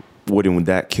 Wouldn't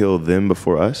that kill them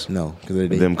before us? No,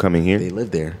 because them coming here. They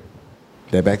live there.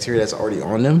 That bacteria that's already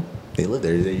on them, they live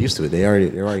there. They're used to it. They're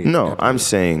already. No, I'm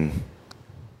saying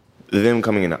them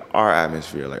coming into our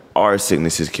atmosphere, like our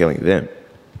sickness is killing them.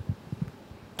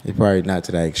 It's probably not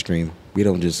to that extreme. We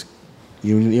don't just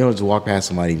you don't just walk past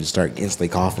somebody and just start instantly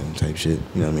coughing type shit.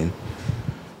 You know what I mean?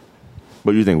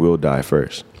 But you think we'll die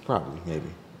first? Probably, maybe.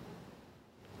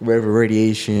 Whatever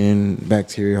radiation,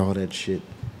 bacteria, all that shit.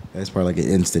 That's probably like an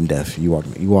instant death. You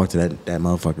walk to that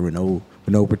motherfucker with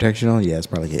no protection on. Yeah, it's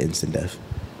probably like an instant death,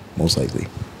 most likely.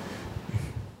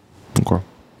 Okay.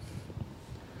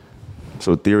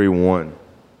 So theory 1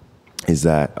 is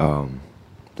that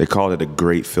they call it a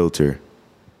great filter.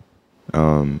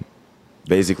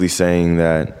 Basically saying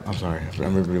that. I'm sorry, I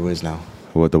remember what it was now.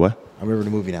 What the what? I remember the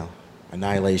movie now.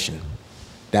 Annihilation.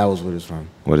 That was what it's from.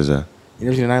 What is that? You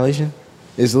never seen Annihilation?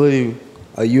 It's literally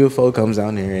a UFO comes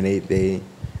down here and they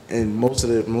most of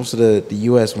the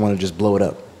U.S. want to just blow it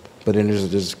up, but then there's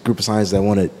this group of scientists that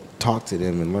want to talk to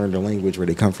them and learn their language where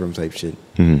they come from type shit.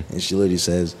 Mm-hmm. And she literally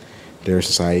says their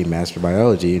society mastered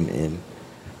biology and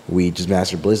we just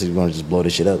mastered ballistics. We want to just blow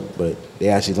this shit up, but they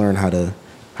actually learn how to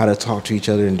talk to each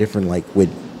other in different like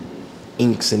with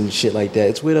inks and shit like that.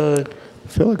 It's with I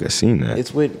feel like I've seen that.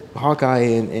 It's with Hawkeye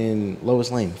and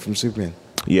Lois Lane from Superman.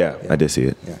 Yeah, I did see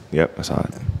it. Yeah. Yep, I saw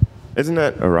it. Isn't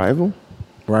that Arrival?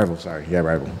 Arrival, sorry. Yeah,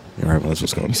 Arrival. Arrival, that's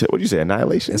what's called. What'd you say,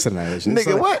 Annihilation? It's Annihilation.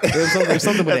 Nigga, what? It's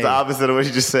something with That's the opposite of what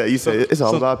you just said. You said it's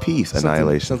all about peace.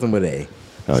 Annihilation. Something with A.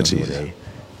 Oh, jeez.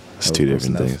 It's 2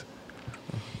 different things.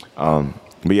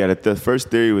 But yeah, the first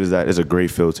theory was that it's a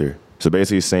great filter. So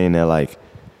basically saying that, like,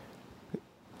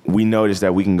 we notice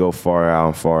that we can go far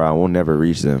out, we'll never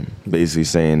reach them. Basically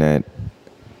saying that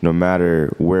no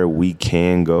matter where we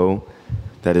can go,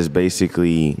 that is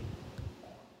basically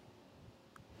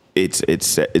it's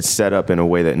set up in a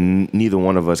way that neither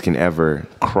one of us can ever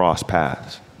cross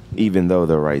paths, even though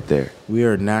they're right there. We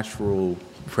are natural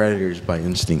predators by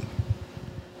instinct.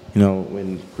 You know,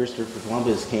 when Christopher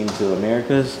Columbus came to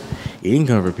Americas, he didn't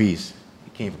come for peace.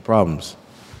 He came for problems.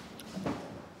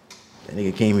 That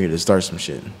nigga came here to start some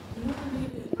shit.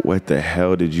 What the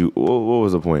hell did you? What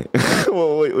was the point?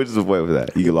 What was the point with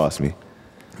that? You lost me.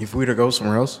 If we were to go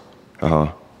somewhere else, we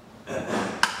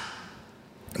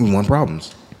want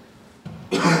problems.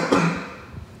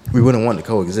 We wouldn't want to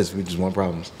coexist. We just want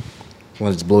problems. We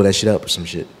want to just blow that shit up or some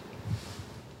shit.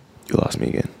 You lost me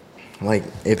again. Like,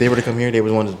 if they were to come here, they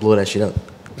would want to just blow that shit up.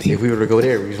 If we were to go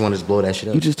there, we just want to just blow that shit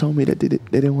up. You just told me that they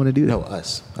didn't want to do that. No,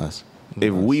 us.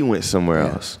 If we went somewhere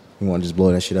else, we want to just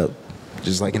blow that shit up.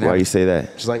 Just like in why you say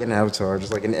that? Just like in Avatar,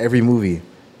 just like in every movie.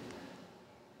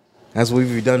 That's what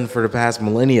we've done for the past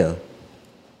millennia.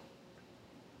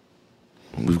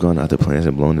 We've gone out to planets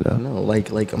and blown it up. No, like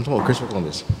I'm talking about Christopher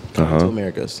Columbus coming to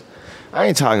Americas. I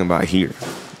ain't talking about here.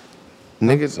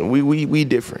 Niggas, we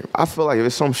different. I feel like if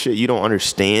it's some shit you don't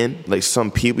understand, like some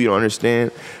people you don't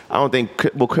understand, I don't think,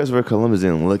 well, Christopher Columbus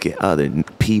didn't look at other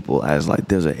people as like,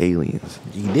 those are aliens.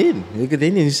 He did. Look at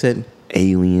he said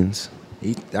aliens.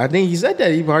 I think he said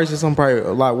that. He probably said something probably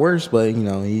a lot worse, but you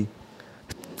know, he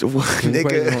probably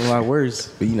said a lot worse.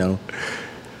 But you know,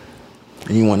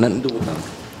 and he want nothing to do with them.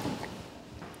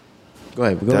 Go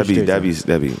ahead.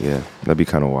 That'd be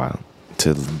kind of wild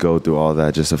to go through all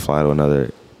that just to fly to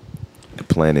another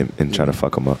planet and try to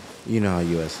fuck them up. You know how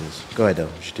U.S. is. Go ahead though.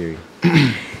 What's your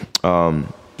theory?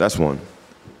 That's one.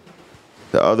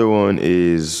 The other one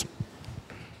is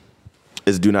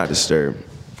do not disturb.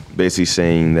 Basically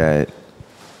saying that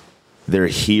they're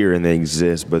here and they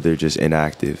exist, but they're just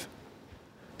inactive.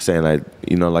 Saying like,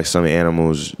 you know, like some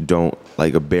animals don't,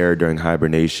 like a bear during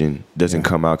hibernation doesn't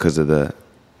come out because of the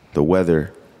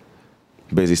weather.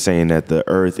 Basically saying that the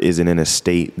earth isn't in a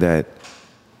state that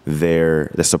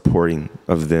they're supporting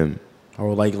of them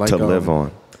or like to live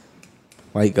on.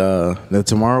 Like the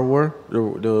Tomorrow War?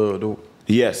 The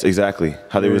yes, exactly.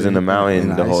 How they was in the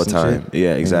mountain the whole time. Shit.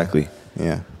 Yeah, exactly.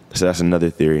 Yeah. So that's another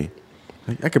theory.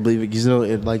 I could believe it. You know,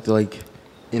 it like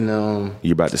in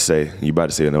you're about to say one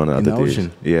of the other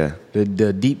ocean. Yeah.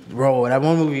 The deep bro. That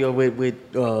one movie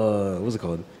with what's it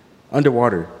called?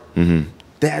 Underwater. Mm-hmm.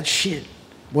 That shit.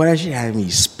 Boy, that shit had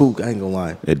me spooked. I ain't gonna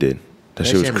lie. It did. That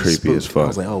shit was creepy as fuck. I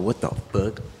was like, oh, what the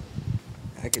fuck?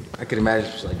 I could imagine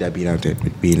just like that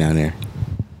being down there.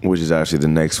 Which is actually the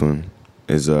next one.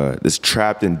 Is this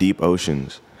trapped in deep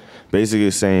oceans.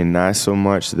 Basically saying not so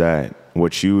much that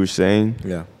what you were saying.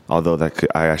 Yeah. Although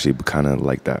I actually kind of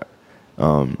like that.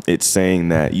 It's saying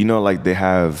that, you know, like they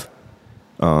have,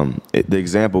 the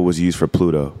example was used for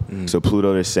Pluto. Mm. So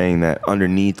Pluto, they're saying that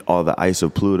underneath all the ice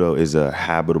of Pluto is a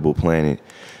habitable planet.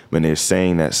 When they're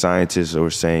saying that, scientists are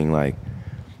saying like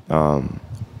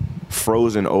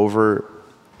frozen over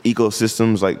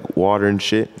ecosystems like water and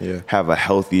shit have a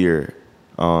healthier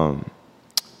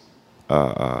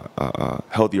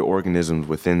healthier organisms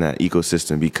within that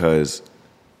ecosystem because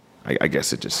I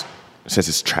guess it just, since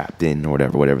it's trapped in or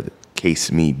whatever the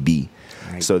case may be.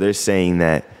 Right. So they're saying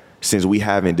that since we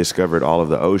haven't discovered all of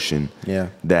the ocean,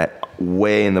 that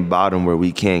way in the bottom where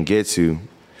we can't get to,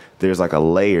 there's like a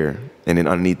layer, and then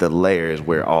underneath the layer is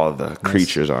where all the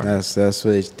creatures are. That's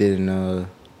what they did in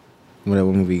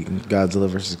whatever movie, Godzilla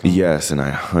vs. Kong. Yes, and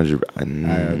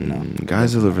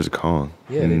Godzilla vs. Kong.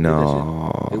 Yeah,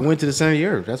 no, it went to the center of the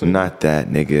earth. That's what not that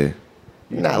nigga.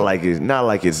 Not like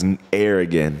it's air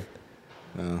again.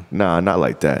 No. Nah, not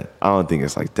like that. I don't think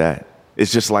it's like that.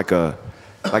 It's just like a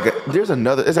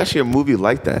there's actually a movie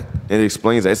like that. And it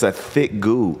explains that it's a thick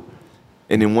goo.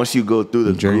 And then once you go through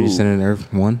the Journey goo, to Center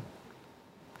Earth 1?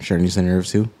 Journey to Center Earth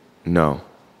 2? No,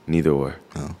 neither were.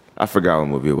 Oh. I forgot what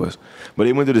movie it was. But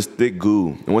they went through this thick goo.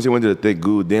 And once they went through the thick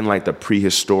goo, then like the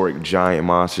prehistoric giant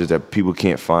monsters that people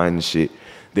can't find and shit,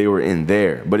 they were in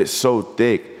there. But it's so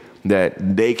thick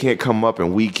that they can't come up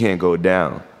and we can't go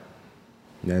down.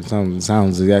 Yeah, it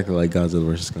sounds exactly like Godzilla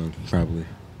vs. Kong, probably.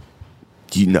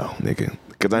 You know, nigga.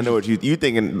 Because I know what you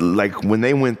thinking, like, when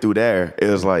they went through there, it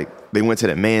was like, they went to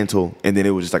that mantle, and then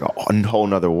it was just like a whole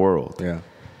nother world. Yeah.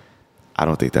 I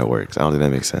don't think that works. I don't think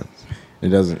that makes sense. It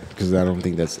doesn't, because I don't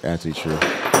think that's actually true.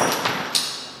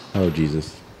 Oh,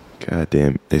 Jesus. God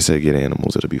damn. They said get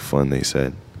animals. It'll be fun, they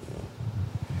said.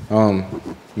 No,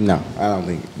 I don't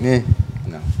think.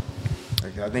 No.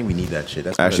 I think we need that shit.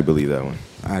 I actually believe that one.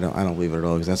 I don't believe it at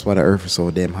all, because that's why the Earth is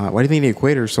so damn hot. Why do you think the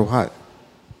equator is so hot?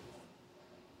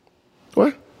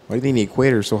 What? Why do you think the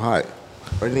equator is so hot?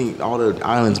 Why do you think all the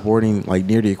islands bordering like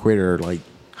near the equator are like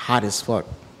hot as fuck?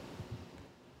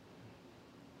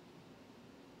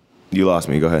 You lost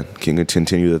me. Go ahead. Can you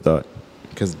continue the thought?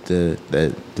 Because the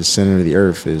center of the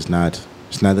earth is not.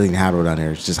 It's not nothing hot down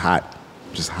there. It's just hot.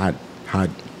 Just hot.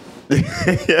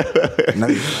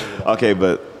 Okay,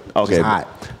 but okay. Just hot.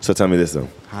 So tell me this though.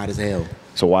 Hot as hell.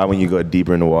 So why when you go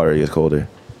deeper in the water it gets colder?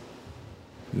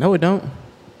 No, it don't.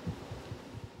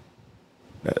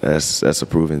 That's a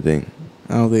proven thing.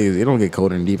 I don't think it don't get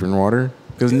colder and deeper in water.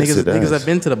 Because Yes, it niggas does. have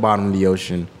been to the bottom of the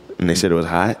ocean. And they said it was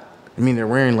hot. I mean, they're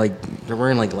wearing like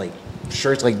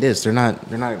shirts like this. They're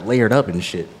not layered up and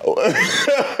shit.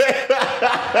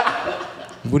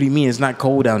 What do you mean? It's not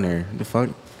cold down there. The fuck?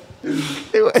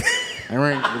 They're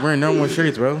wearing normal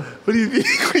shirts, bro. What do you mean?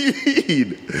 What do you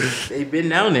mean? They've been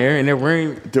down there and they're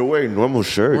wearing normal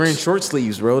shirts. wearing short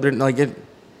sleeves, bro. They're like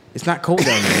it's not cold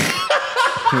down there.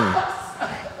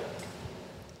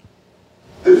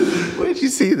 Where did you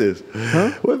see this?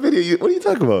 Huh? What video? What are you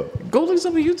talking about? Go look this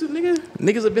up on YouTube, nigga.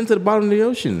 Niggas have been to the bottom of the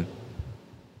ocean.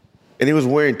 And he was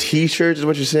wearing T-shirts. Is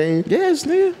what you're saying? Yes,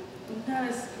 nigga. Not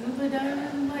a scuba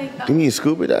diver, like. You mean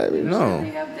scuba diving? No. They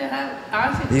have to have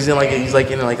oxygen. He's in like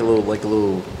in a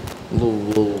little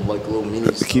mini.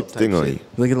 Keep sub the thing type on shit. you.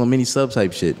 Like a little mini sub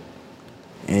type shit.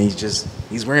 And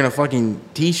he's wearing a fucking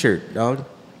T-shirt, dog.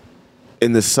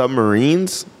 In the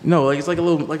submarines No, like it's like a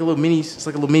little mini. It's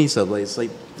like a little mini sub. Like it's like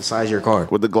the size of your car.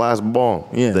 with the glass ball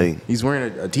Yeah. thing. He's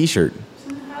wearing a T-shirt.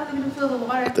 So how are they gonna fill the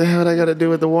water? What the hell that got to do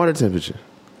with the water temperature?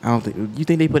 I don't think. You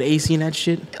think they put AC in that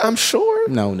shit? I'm sure.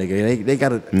 No, nigga. They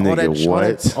got Nigga,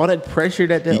 what? all that pressure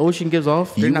that the ocean gives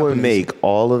off. they're You not would putting make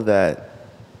all of that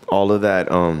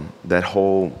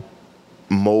whole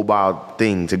mobile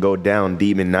thing to go down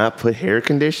deep and not put hair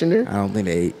conditioner. I don't think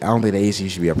the AC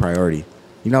should be a priority.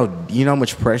 You know how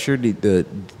much pressure the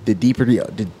deeper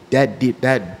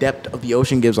that depth of the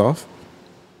ocean gives off.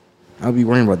 I'll be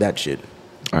worrying about that shit.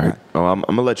 All right. Oh, I'm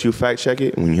gonna let you fact check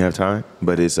it when you have time,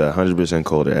 but it's 100%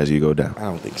 colder as you go down. I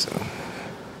don't think so.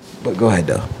 But go ahead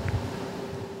though.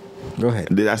 Go ahead.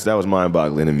 That was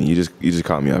mind-boggling to me. You just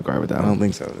caught me off guard with that I don't one.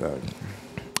 think so.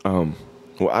 Dog.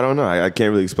 Well, I don't know. I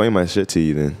can't really explain my shit to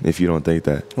you then if you don't think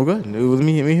that. Well, go ahead. Let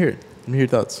me hear it. Let me hear your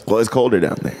thoughts. Well, it's colder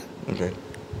down there. Okay.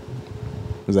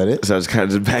 Was that it? So I was kind of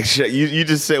just back check. You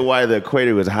just said why the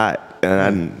equator was hot,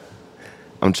 and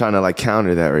I'm trying to like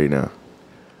counter that right now.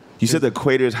 You said the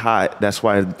equator is hot. That's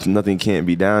why nothing can't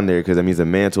be down there because that means the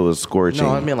mantle is scorching.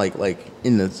 No, I mean like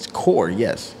in the core,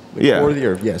 yes. The Yeah. core of the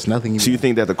earth, yes. Nothing. So you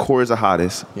think that the core is the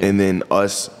hottest, Yeah. and then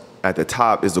us at the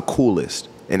top is the coolest,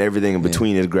 and everything in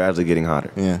between is gradually getting hotter.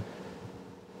 Yeah.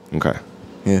 Okay.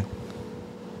 Yeah.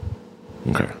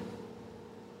 Okay.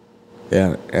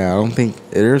 Yeah. I don't think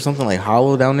there's something like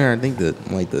hollow down there. I think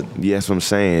that like the Yeah, that's what I'm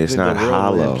saying. It's the not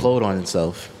world will hollow. implode on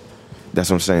itself. That's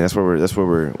what I'm saying. That's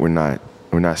where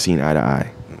we're not seeing eye to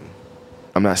eye.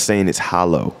 I'm not saying it's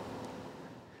hollow.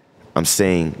 I'm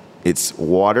saying it's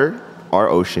water, our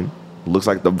ocean, looks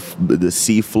like the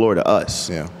sea floor to us.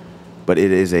 Yeah. But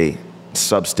it is a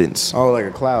substance, Oh, like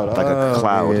a cloud. like a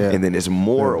cloud, yeah. and then it's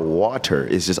more water.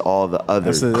 It's just all the other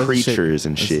That's the creatures shit.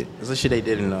 and shit. That's the shit they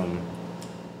did in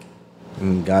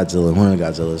Godzilla, one of the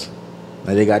Godzillas.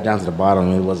 Like they got down to the bottom.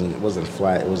 And it wasn't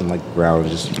flat. It wasn't like the ground.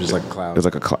 It was just like a cloud. It was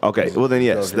like a cloud. Okay, well then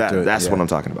yes, Closer to it, that's yeah. what I'm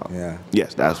talking about. Yeah.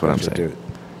 Yes, that's what I'm Closer to saying. it.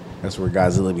 That's where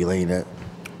Godzilla be laying at.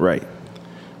 Right.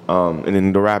 And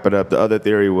then to wrap it up, the other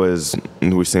theory was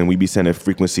we're saying we be sending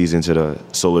frequencies into the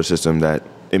solar system that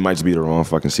it might just be the wrong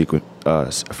fucking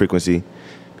frequency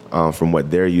from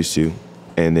what they're used to.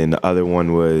 And then the other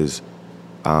one was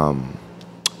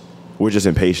we're just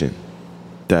impatient.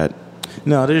 That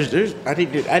No, there's. I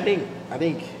think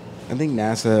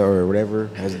NASA or whatever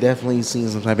has definitely seen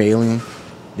some type of alien.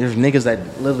 There's niggas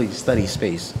that literally study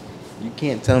space. You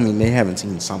can't tell me they haven't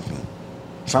seen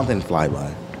something fly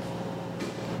by.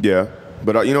 yeah.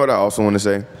 But you know what I also want to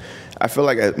say? I feel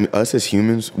like us as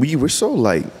humans, we're so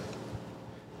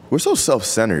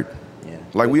self-centered. Yeah.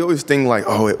 Like we always think like,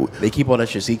 oh, They keep all that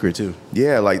shit secret too.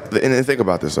 yeah, like, and think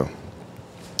about this though.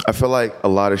 I feel like a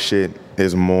lot of shit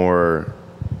is more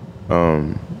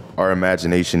our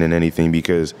imagination than anything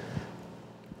because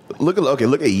look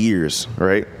at years,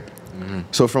 right? Mm-hmm.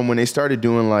 So from when they started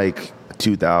doing like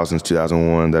 2000s,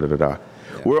 2001, Yeah.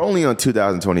 We're only on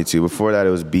 2022. Before that, it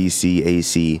was BC,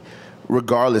 AC.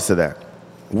 Regardless of that,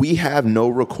 we have no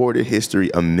recorded history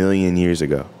a million years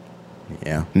ago.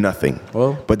 Yeah. Nothing.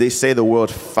 Well- but they say the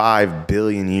world's 5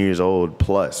 billion years old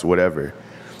plus, whatever.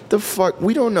 The fuck?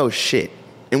 We don't know shit.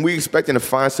 And we're expecting to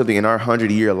find something in our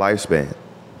 100-year lifespan.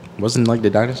 Wasn't like the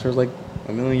dinosaurs like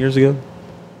a million years ago?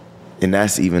 And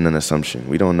that's even an assumption.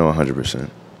 We don't know 100%.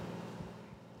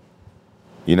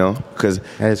 You know? Because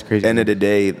That is crazy. end of the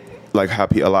day, like how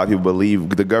a lot of people believe,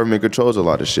 the government controls a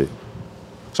lot of shit.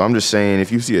 So I'm just saying,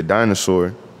 if you see a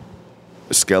dinosaur,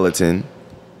 a skeleton,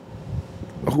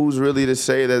 who's really to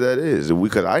say that is?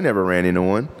 Because I never ran into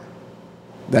one.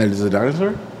 That is a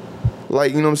dinosaur?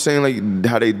 Like, you know what I'm saying? Like,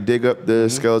 how they dig up the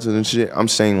skeletons and shit. I'm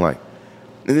saying, like,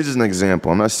 and this is an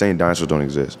example. I'm not saying dinosaurs don't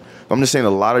exist. I'm just saying a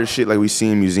lot of shit like we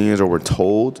see in museums or we're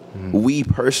told, we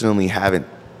personally haven't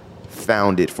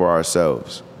found it for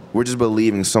ourselves. We're just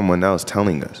believing someone else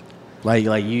telling us. Like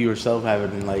you yourself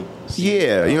haven't, like...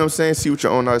 Yeah, you know what I'm saying? See with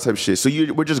your own eyes type shit. So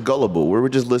we're just gullible. We're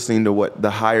just listening to what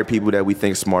the higher people that we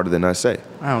think smarter than us say.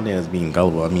 I don't think that's being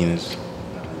gullible. I mean,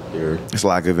 It's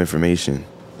lack of information.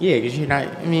 Yeah, because you're not...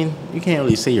 I mean, you can't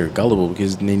really say you're gullible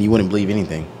because then you wouldn't believe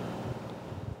anything.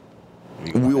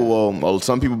 Well,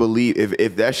 some people believe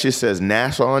if that shit says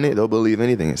NASA on it, they'll believe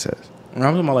anything it says. I'm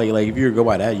talking about like if you were to go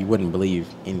by that, you wouldn't believe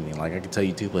anything. Like I could tell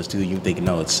you 2 + 2, and you think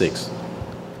no, it's 6.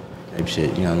 Type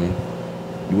shit. You know what I mean?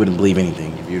 You wouldn't believe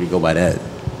anything if you were to go by that.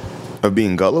 Of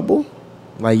being gullible?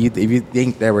 Like if you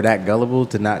think that we're that gullible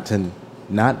to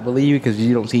not believe because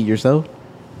you don't see it yourself,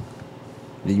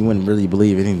 then you wouldn't really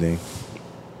believe anything.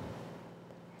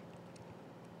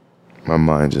 My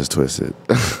mind just twisted.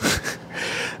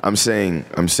 I'm saying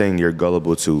you're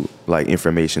gullible to like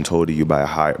information told to you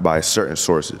by certain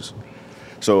sources.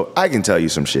 So I can tell you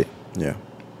some shit. Yeah.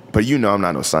 But you know I'm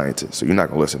not no scientist, so you're not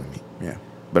gonna listen to me. Yeah.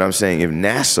 But I'm saying if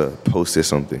NASA posted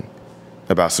something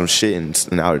about some shit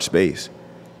in outer space,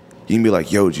 you can be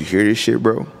like, yo, did you hear this shit,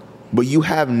 bro? But you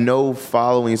have no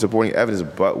following supporting evidence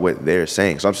but what they're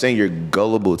saying. So I'm saying you're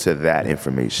gullible to that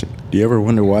information. Do you ever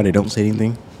wonder why they don't say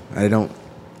anything? They don't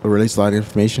release a lot of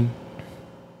information?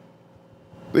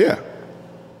 Yeah.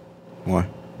 Why?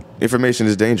 Information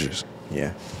is dangerous.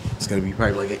 Yeah. It's going to be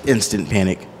probably like an instant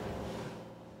panic.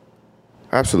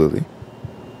 Absolutely.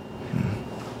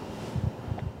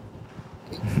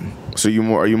 So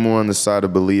are you more on the side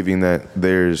of believing that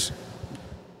there's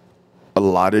a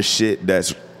lot of shit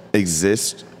that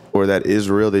exists or that is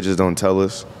real, they just don't tell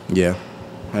us? Yeah,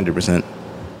 100%.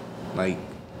 Like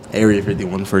Area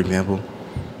 51, for example.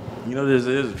 You know,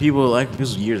 there's people like this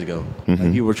was years ago. Like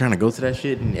people were trying to go to that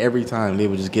shit, and every time they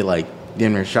would just get like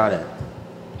damn near shot at,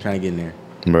 trying to get in there.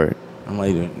 Right. I'm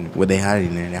like, what they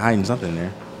hiding there? They're hiding something in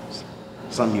there.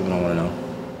 Some people don't want to know.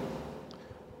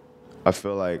 I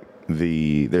feel like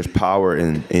there's power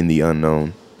in the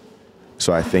unknown.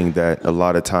 So I think that a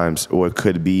lot of times, or it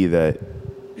could be that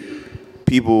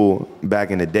people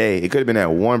back in the day, it could have been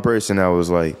that one person that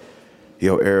was like,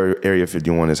 yo, Area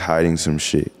 51 is hiding some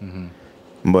shit.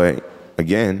 But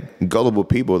again, gullible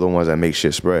people are the ones that make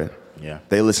shit spread. Yeah.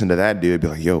 They listen to that dude, be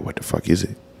like, yo, what the fuck is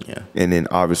it? Yeah. And then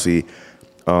obviously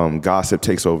gossip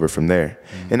takes over from there.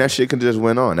 And that shit can just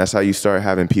went on. That's how you start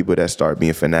having people that start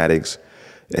being fanatics,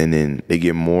 and then they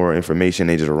get more information,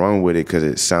 they just run with it because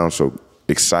it sounds so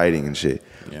exciting and shit.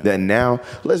 Yeah. That now,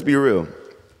 let's be real,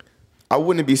 I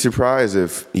wouldn't be surprised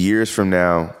if years from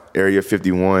now, Area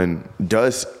 51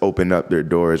 does open up their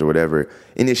doors or whatever,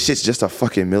 and this shit's just a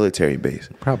fucking military base.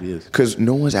 Probably is. Because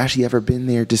no one's actually ever been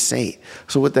there to say it.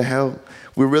 So what the hell?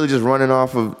 We're really just running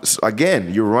off of,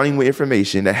 again, you're running with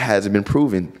information that hasn't been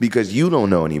proven because you don't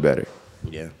know any better.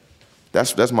 Yeah.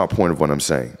 That's my point of what I'm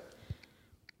saying.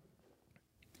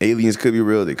 Aliens could be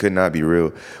real, they could not be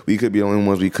real. We could be the only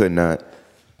ones we could not.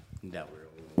 That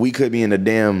real. We could be in a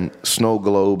damn snow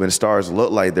globe and stars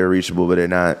look like they're reachable, but they're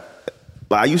not.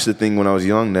 But I used to think when I was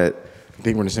young that, You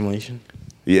think we're in a simulation?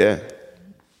 yeah,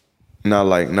 not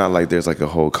like there's like a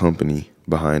whole company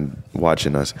behind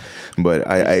watching us, but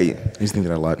I used to think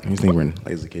that a lot. I used to think we're in,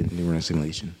 like, as a kid, we were in a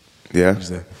simulation. yeah.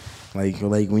 Like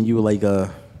when you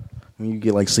when you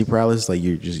get like sleep paralysis, like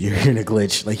you're in a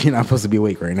glitch. Like you're not supposed to be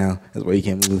awake right now. That's why you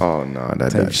can't move. Oh no,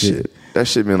 that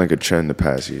shit been like a trend the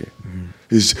past year.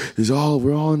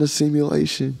 We're all in a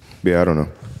simulation. Yeah, I don't know.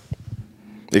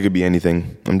 It could be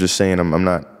anything. I'm just saying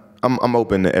I'm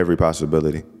open to every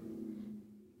possibility.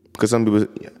 Because some people,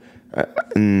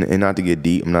 and not to get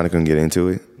deep, I'm not going to get into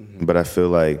it, but I feel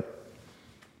like,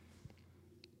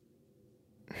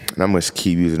 and I'm going to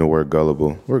keep using the word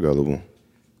gullible. We're gullible.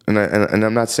 And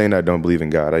I'm not saying I don't believe in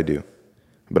God. I do.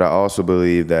 But I also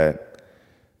believe that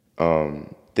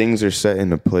things are set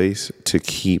into place to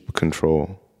keep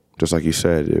control. Just like you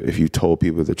said, if you told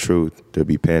people the truth, there'd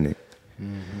be panic.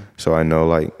 So I know,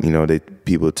 like, you know,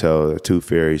 people tell the tooth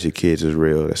fairies, the kids is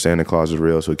real, that Santa Claus is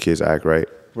real, so kids act right.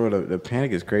 Bro, the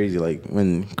panic is crazy. Like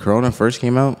when Corona first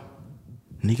came out,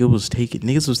 niggas was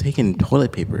taking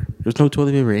toilet paper. There's no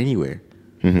toilet paper anywhere.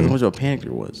 That's how much of a panic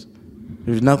there was.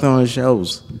 There's nothing on the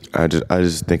shelves. I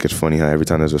just think it's funny how every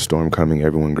time there's a storm coming,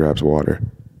 everyone grabs water.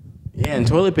 Yeah, and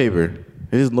toilet paper.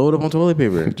 They just load up on toilet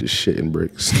paper. Just shit in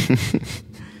bricks.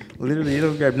 Literally, they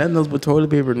don't grab nothing else but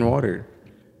toilet paper and water.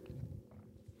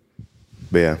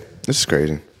 But yeah, this is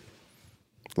crazy.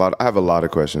 I have a lot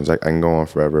of questions. I can go on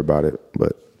forever about it,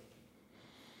 but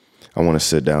I want to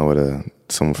sit down with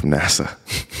someone from NASA.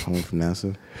 Someone from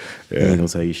NASA? Yeah. They ain't gonna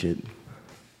tell you shit.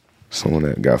 Someone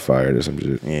that got fired or some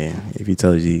shit. Yeah, if he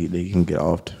tells you, they can get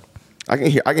offed. I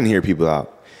can hear people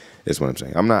out. That's what I'm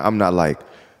saying. I'm not like,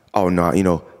 oh no,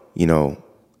 you know,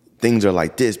 things are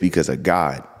like this because of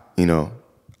God. You know,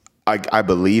 I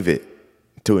believe it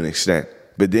to an extent.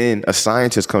 But then a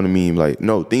scientist come to me like,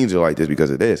 no, things are like this because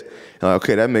of this. And I'm like,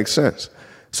 okay, that makes sense.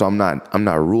 So I'm not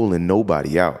ruling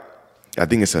nobody out. I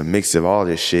think it's a mix of all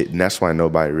this shit, and that's why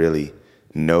nobody really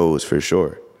knows for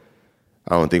sure.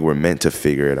 I don't think we're meant to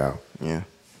figure it out. Yeah,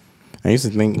 I used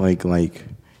to think like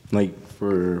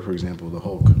for example, the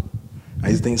Hulk. I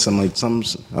used to think it's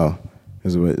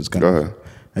kind Go of. ahead.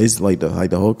 I used to like the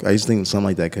Hulk. I used to think something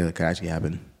like that could actually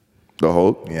happen. The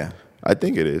Hulk? Yeah. I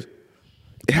think it is.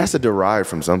 It has to derive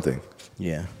from something.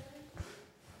 Yeah.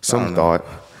 Some thought.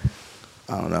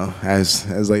 I don't know.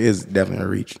 As like it's definitely a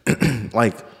reach.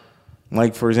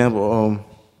 like for example,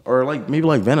 or like maybe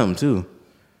like Venom too.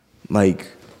 Like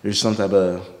there's some type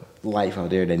of life out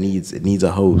there that needs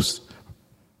a host.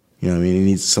 You know what I mean? It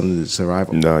needs something to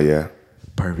survive. No, yeah.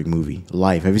 Perfect movie.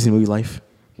 Life. Have you seen the movie Life?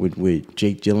 With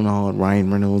Jake Gyllenhaal,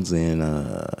 Ryan Reynolds, and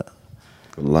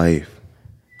Life.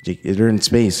 they're in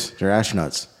space. They're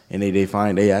astronauts, and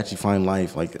they actually find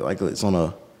life. Like it's on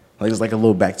a it's like a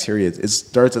little bacteria. It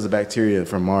starts as a bacteria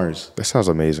from Mars. That sounds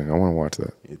amazing. I want to watch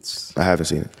that. I haven't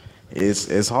seen it.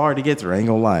 It's hard to get through. I ain't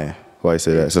gonna lie. Why you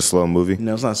say that? It's a slow movie?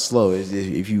 No, it's not slow. It's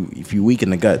if you weak in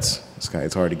the guts,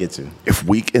 it's hard to get to. If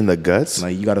weak in the guts?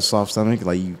 Like you got a soft stomach,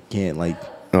 like you can't like.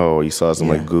 Oh, you saw some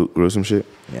Yeah. like gruesome shit?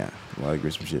 Yeah, a lot of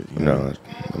gruesome shit. You know? No,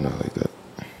 I'm not like that.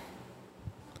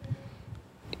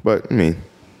 But I mean,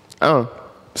 I don't know.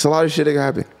 It's a lot of shit that can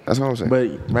happen. That's what I'm saying.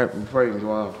 But right before you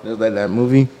go on, there's like that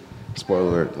movie. Spoiler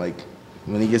alert! Like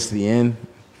when he gets to the end,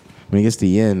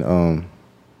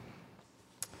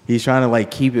 he's trying to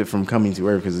like keep it from coming to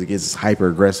Earth because it gets hyper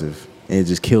aggressive and it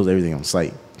just kills everything on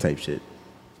sight type shit.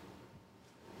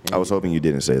 I was hoping you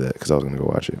didn't say that because I was gonna go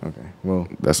watch it. Okay, well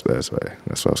That's why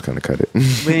I was kind of cut it.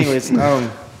 but anyways,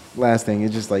 last thing,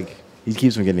 it's just like he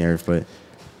keeps from getting Earth, but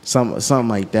something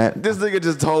like that. This nigga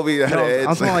just told me that. No,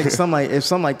 I'm talking like if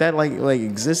something like that like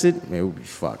existed, man, we'd be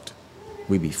fucked.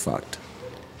 We'd be fucked.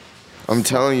 I'm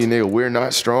telling you, nigga, we're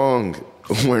not strong.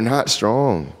 We're not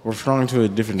strong. We're strong to a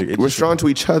different degree. We're strong to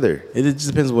each other. It just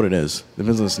depends what it is.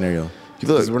 Depends on the scenario. Look,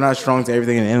 Because we're not strong to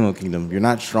everything in the animal kingdom. You're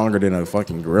not stronger than a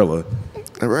fucking gorilla.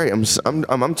 right?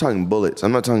 I'm talking bullets.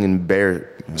 I'm not talking bare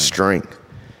strength.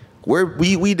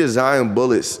 We design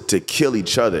bullets to kill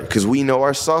each other because we know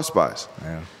our soft spots.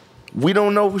 Yeah. We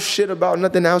don't know shit about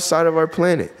nothing outside of our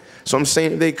planet. So I'm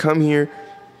saying if they come here,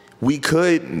 we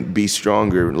could be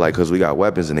stronger, like, because we got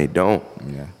weapons and they don't.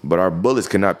 Yeah. But our bullets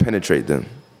cannot penetrate them.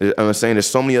 I'm saying there's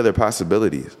so many other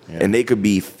possibilities. Yeah. And they could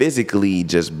be physically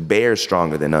just bare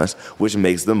stronger than us, which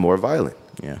makes them more violent.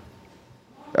 Yeah.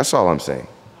 That's all I'm saying.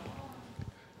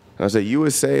 I say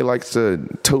USA likes to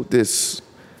tote this.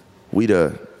 We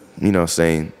the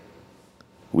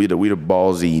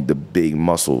ballsy, the big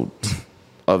muscle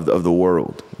of the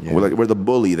world. Yeah. We're the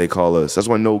bully, they call us. That's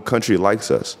why no country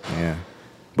likes us. Yeah.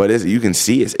 But you can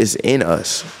see it's in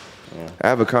us. Yeah. I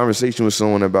have a conversation with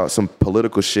someone about some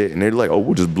political shit, and they're like, "Oh,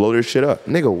 we'll just blow their shit up."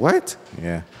 Nigga, what?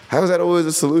 Yeah. How is that always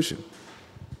a solution?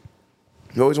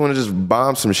 You always want to just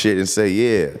bomb some shit and say,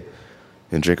 "Yeah,"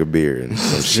 and drink a beer and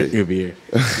some shit. Drink a beer.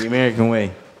 The American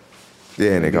way.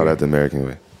 Yeah, and they call that the American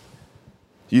way.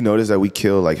 You notice that we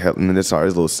kill like hell, and this is a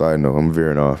little side note, I'm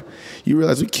veering off. You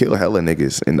realize we kill hella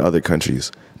niggas in other countries.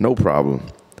 No problem.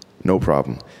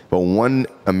 But one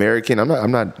American,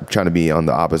 I'm not trying to be on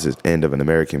the opposite end of an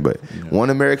American, but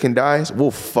one American dies, we'll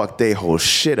fuck they whole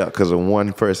shit up because of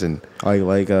one person.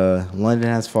 Like London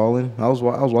Has Fallen. I was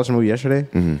watching a movie yesterday.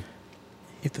 Mm-hmm.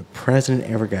 If the president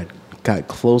ever got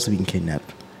close to being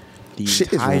kidnapped,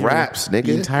 shit is raps, nigga.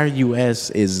 The entire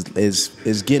U.S. is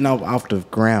getting off the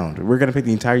ground. We're gonna pick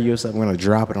the entire U.S. up. We're gonna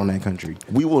drop it on that country.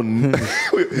 We will.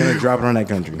 We're gonna drop it on that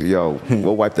country. Yo,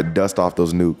 we'll wipe the dust off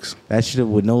those nukes. That shit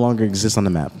would no longer exist on the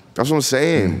map. That's what I'm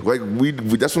saying. Like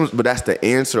but that's the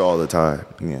answer all the time.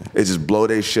 Yeah, it's just blow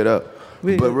their shit up.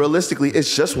 But realistically,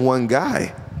 it's just one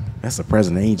guy. That's the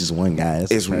president. He ain't just one guy.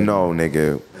 It's no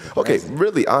nigga. Okay,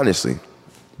 really, honestly,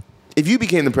 if you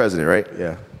became the president, right?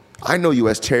 Yeah. I know you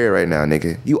as Terry right now,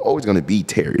 nigga. You always gonna be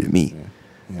Terry to me,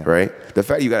 right? The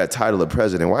fact you got a title of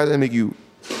president, why does that make you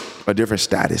a different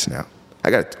status now? I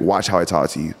gotta watch how I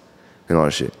talk to you and all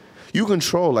that shit. You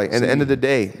control, like, at the end of the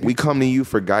day, we come to you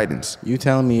for guidance. You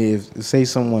telling me if say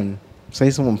someone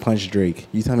punched Drake,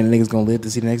 you telling me the nigga's gonna live to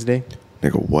see the next day?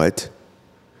 Nigga, what?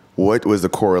 What was the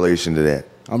correlation to that?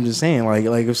 I'm just saying,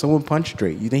 like if someone punched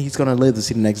Drake, you think he's gonna live to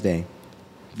see the next day?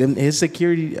 Then his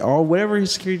security or whatever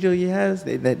his security deal he has,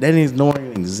 that is no longer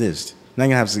gonna exist. You're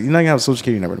not gonna have a social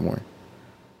security number anymore.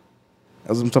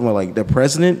 That's what I'm talking about. Like the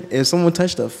president, if someone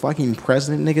touched the fucking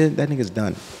president, nigga, that nigga's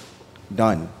done.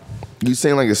 Done. You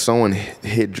saying like if someone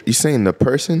hit? You saying the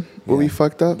person will be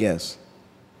fucked up? Yes.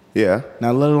 Yeah.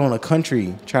 Now, let alone a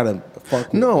country try to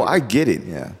fuck. No, I get it.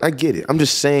 Yeah. I get it. I'm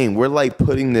just saying we're like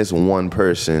putting this one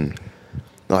person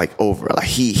like over. Like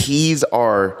he's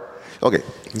our okay.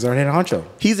 He's our head honcho.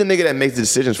 He's the nigga that makes the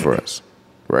decisions for us,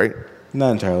 right?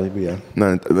 Not entirely, but yeah.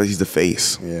 But he's the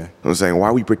face. Yeah. I'm saying, why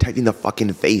are we protecting the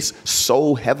fucking face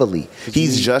so heavily?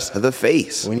 He's just the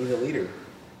face. We need a leader.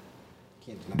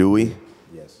 Do we?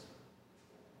 Yes.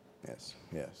 Yes.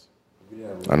 Yes.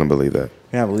 I don't believe that.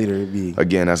 If we have a leader, it'd be.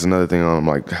 Again, that's another thing on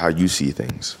like how you see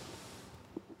things.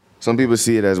 Some people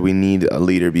see it as we need a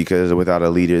leader because without a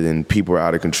leader, then people are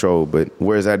out of control. But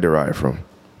where's that derived from?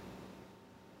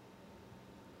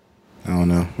 I don't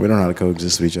know. We don't know how to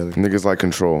coexist with each other. Niggas like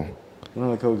control. We don't know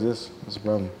how to coexist. That's the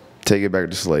problem. Take it back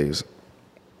to slaves.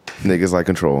 Niggas like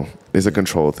control. It's a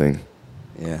control thing.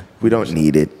 Yeah. We don't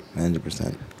need it.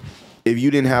 100%. If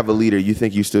you didn't have a leader, you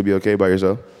think you'd still be okay by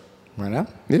yourself? Right now?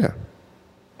 Yeah.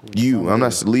 You. I'm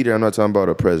not leader. I'm not talking about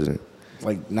a president.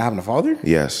 Like not having a father?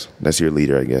 Yes. That's your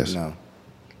leader, I guess. No.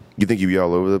 You think you'd be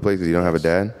all over the place because you don't have a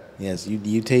dad? Yes.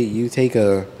 You take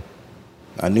a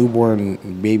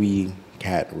newborn baby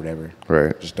cat or whatever.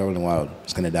 Right. Just throw it in the wild.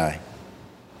 It's gonna die.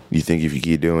 You think if you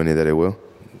keep doing it that it will?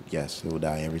 Yes, it will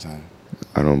die every time.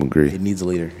 I don't agree. It needs a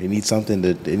leader. It needs something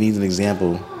it needs an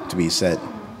example to be set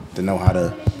to know how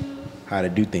to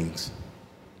do things.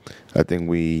 I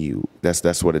think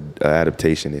that's what an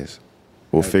adaptation is.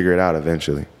 We'll figure it out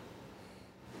eventually.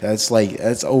 That's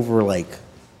over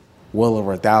well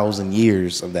over 1,000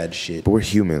 years of that shit. But we're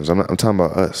humans. I'm talking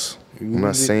about us. I'm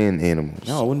not saying animals.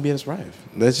 No, it wouldn't be able to survive.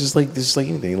 That's just like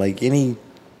anything. Like any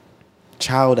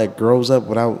child that grows up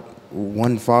without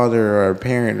one father or a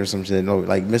parent or some shit,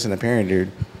 like missing a parent,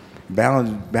 dude,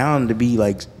 bound to be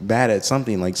like bad at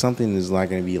something. Like something is not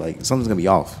gonna be like something's gonna be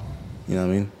off. You know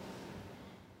what I mean?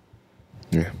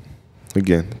 Yeah. Think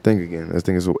again. I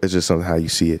think it's just something how you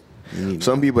see it.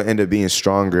 Some people end up being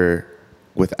stronger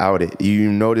without it. You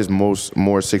notice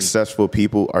more successful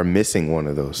people are missing one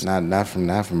of those. Not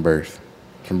from birth.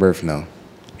 From birth, no.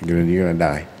 You're gonna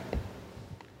die.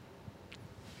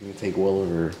 It's gonna take well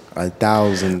over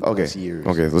 1,000 plus years.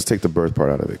 Okay, let's take the birth part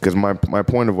out of it. Because my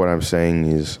point of what I'm saying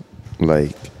is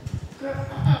like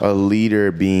a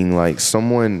leader being like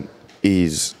someone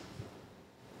has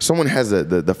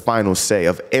the final say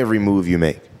of every move you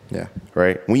make. Yeah.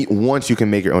 Right? Once you can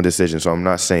make your own decision, so I'm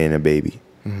not saying a baby.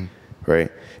 Mm-hmm. Right?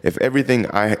 If everything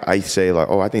I say like,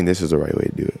 oh, I think this is the right way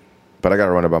to do it, but I got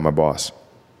to run it by my boss.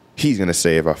 He's going to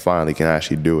say if I finally can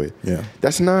actually do it. Yeah.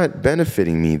 That's not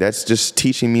benefiting me. That's just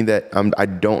teaching me that I'm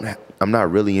not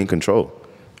really in control.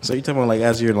 So you're talking about like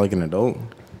as you're like an adult?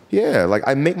 Yeah, like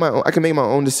I can make my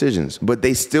own decisions, but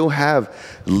they still have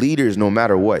leaders no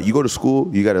matter what. You go to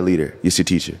school, you got a leader. It's your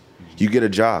teacher. You get a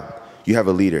job, you have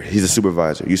a leader. He's a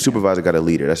supervisor. Your supervisor got a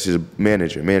leader. That's his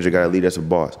manager. Manager got a leader. That's a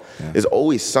boss. Yeah. There's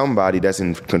always somebody that's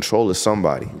in control of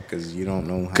somebody. Because you don't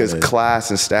know how Because class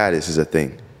and status is a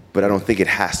thing, but I don't think it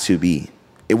has to be.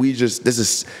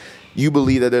 You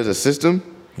believe that there's a system?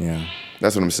 Yeah.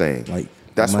 That's what I'm saying. Like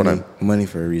that's money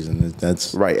for a reason.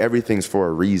 That's right. Everything's for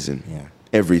a reason. Yeah.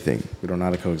 Everything. We don't know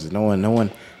how to coexist. No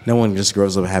one just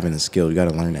grows up having a skill. You got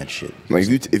to learn that shit. Like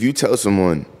if you tell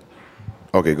someone,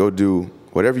 okay, go do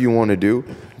whatever you want to do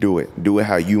it. Do it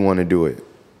how you want to do it.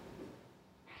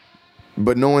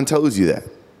 But no one tells you that.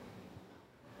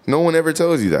 No one ever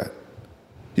tells you that.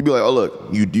 You'd be like, oh look,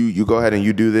 you go ahead and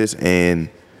you do this, and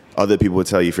other people will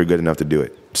tell you if you're good enough to do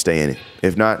it. Stay in it.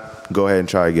 If not, go ahead and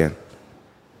try again.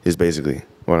 Is basically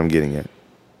what I'm getting at.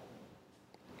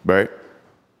 Right?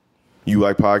 You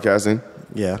like podcasting?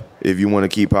 Yeah. If you want to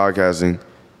keep podcasting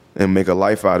and make a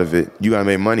life out of it, you gotta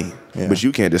make money. Yeah. But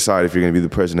you can't decide if you're gonna be the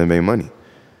person that made money.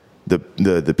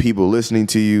 The people listening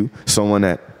to you, someone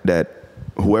that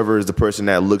whoever is the person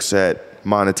that looks at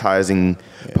monetizing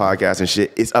podcasts and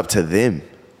shit, it's up to them.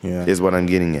 Yeah. Is what I'm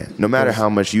getting at. No matter how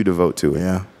much you devote to it.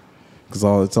 Yeah. Because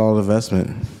it's all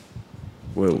investment.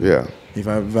 Yeah. If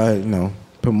I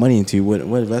put money into you, what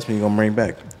investment you gonna bring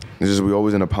back? It's just we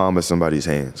always in the palm of somebody's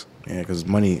hands. Yeah, because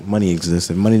money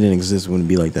exists. If money didn't exist, it wouldn't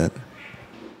be like that.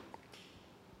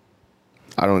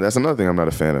 That's another thing I'm not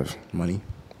a fan of. Money.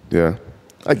 Yeah.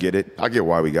 I get it. I get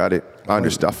why we got it. I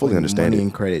fully understand it. Money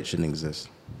and credit shouldn't exist.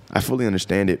 I fully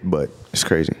understand it, but it's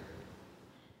crazy.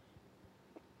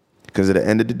 Because at the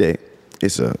end of the day,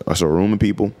 it's a room of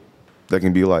people. that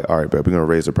can be like, all right, bro, we're gonna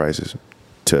raise the prices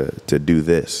to do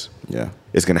this. Yeah.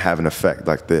 It's gonna have an effect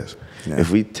like this. Yeah.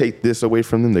 If we take this away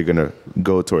from them, they're gonna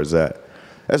go towards that.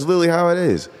 That's literally how it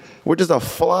is. We're just a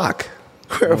flock.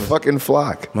 We're a fucking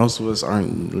flock. Most of us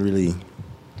aren't really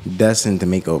destined to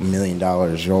make $1 million.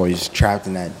 You're always trapped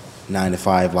in that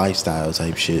 9-to-5 lifestyle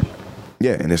type shit.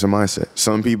 Yeah, and it's a mindset.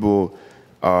 Some people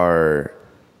are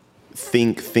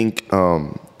think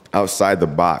outside the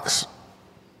box,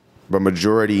 but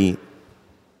majority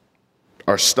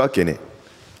are stuck in it.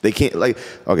 They can't, like,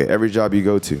 okay, every job you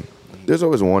go to, there's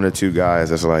always one or two guys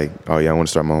that's like, oh yeah, I want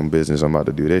to start my own business. I'm about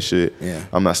to do this shit. Yeah.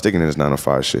 I'm not sticking in this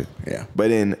 9-to-5 shit. Yeah. But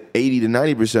then 80 to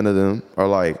 90% of them are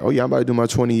like, oh yeah, I'm about to do my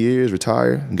 20 years,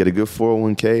 retire, and get a good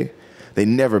 401k. They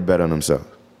never bet on themselves.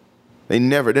 They're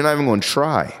not even going to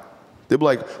try. They'll be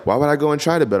like, why would I go and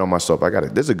try to bet on myself?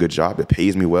 This is a good job. It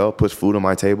pays me well, puts food on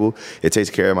my table. It takes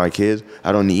care of my kids.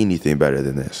 I don't need anything better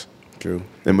than this. True.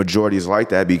 The majority is like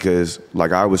that because,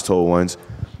 like I was told once,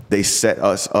 they set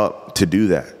us up to do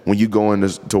that. When you go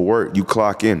into work, you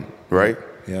clock in, right?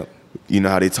 Yep. You know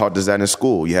how they taught us that in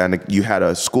school. You had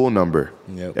a school number.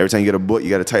 Yep. Every time you get a book, you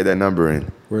got to type that number in.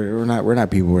 We're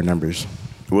not people. We're numbers.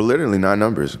 We're literally not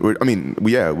numbers. We're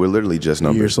literally just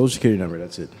numbers. Your social security number.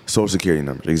 That's it. Social security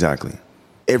numbers, exactly.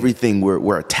 Everything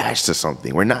we're attached to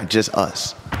something. We're not just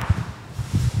us.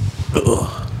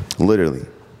 Ugh. Literally.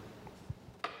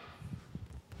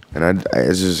 And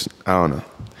it's just, I don't know.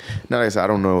 Not like I said, I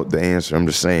don't know the answer. I'm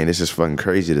just saying it's just fucking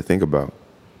crazy to think about.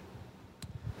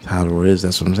 How the world is.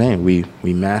 That's what I'm saying.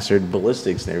 We mastered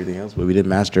ballistics and everything else, but we didn't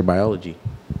master biology.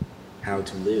 How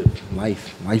to live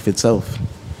life itself,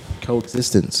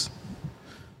 coexistence.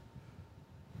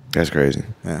 That's crazy.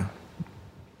 Yeah.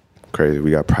 Crazy.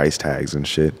 We got price tags and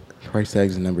shit. Price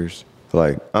tags and numbers.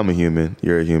 Like, I'm a human,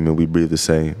 you're a human, we breathe the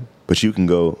same. But you can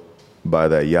go buy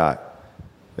that yacht,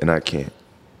 and I can't.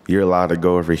 You're allowed to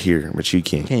go over here, but you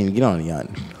can't. You can't even get on a yacht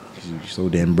because you're so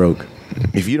damn broke.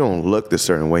 If you don't look a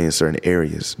certain way in certain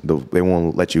areas, they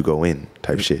won't let you go in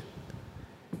type shit.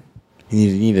 You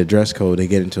need a dress code to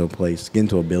get into a place, get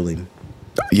into a building.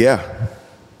 Yeah.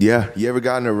 Yeah. You ever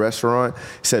got in a restaurant,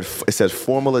 it says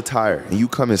formal attire, and you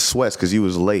come in sweats because you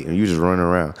was late, and you just running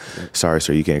around. Sorry,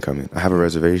 sir, you can't come in. I have a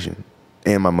reservation,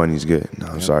 and my money's good. No,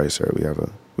 I'm sorry, sir. We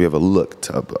have a look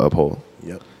to uphold.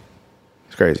 Yep.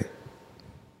 It's crazy.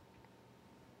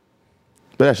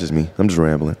 But that's just me. I'm just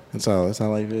rambling. That's how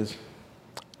life is.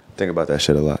 Think about that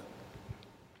shit a lot.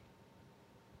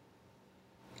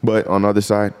 But on the other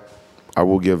side, I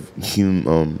will give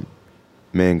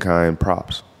mankind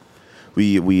props.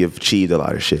 We have achieved a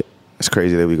lot of shit. It's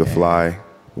crazy that we could fly.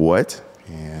 What?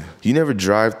 Yeah. You never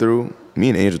drive through? Me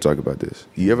and Angel talk about this.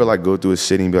 You ever like go through a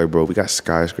city and be like, bro, we got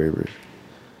skyscrapers.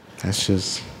 That's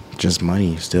just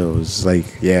money still. It's like,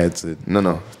 yeah,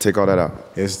 No, take all that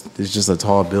out. It's just a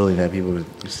tall building that people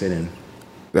would sit in.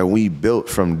 That we built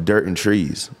from dirt and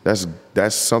trees.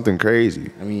 That's something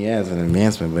crazy. I mean, yeah, it's an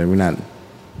advancement, but we're not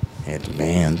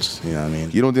advanced, you know what I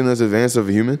mean? You don't think that's advanced of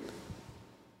a human?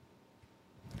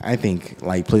 I think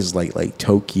like places like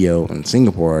Tokyo and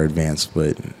Singapore are advanced,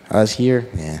 but us here,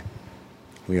 yeah,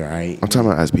 we all right. I'm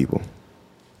talking about as people.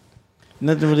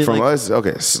 Nothing really From like, us,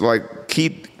 okay, so like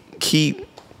keep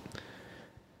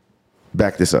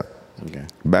back this up. Okay.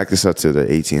 Back this up to the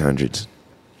 1800s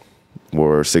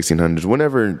or 1600s,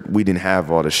 whenever we didn't have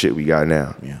all the shit we got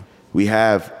now. Yeah. We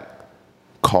have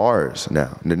cars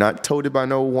now. They're not toted by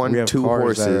no We have two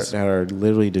cars horses. that are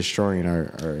literally destroying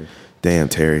our Damn,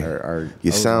 Terry. You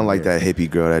ozone sound like layer. that hippie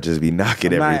girl that just be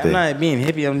knocking everything. I'm not being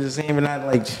hippie. I'm just saying we're not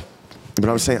like. But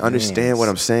I'm saying, understand what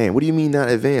I'm saying. What do you mean not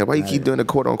advanced? Why you keep doing the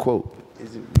quote unquote?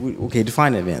 Okay,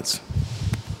 define advance.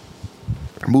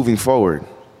 Moving forward.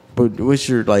 But what's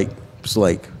your like? So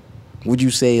like, would you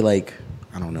say like,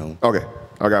 I don't know. Okay,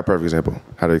 I got a perfect example.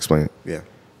 How to explain it. Yeah.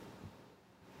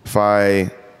 If I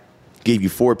gave you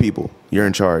 4 people, you're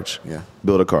in charge. Yeah.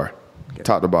 Build a car,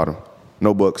 top to bottom,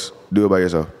 no books. Do it by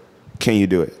yourself. Can you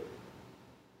do it?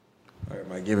 All right,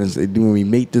 my givens. When we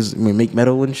make this, when we make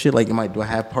metal and shit, like, do I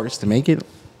have parts to make it?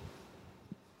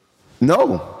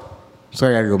 No. So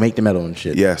I gotta go make the metal and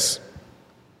shit. Yes.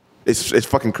 It's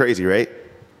fucking crazy, right?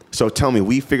 So tell me,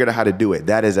 we figured out how to do it.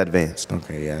 That is advanced.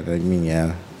 Okay. Yeah. I mean,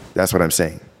 yeah. That's what I'm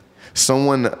saying.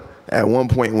 Someone at one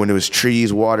point when it was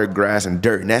trees, water, grass, and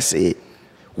dirt, and that's it.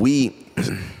 We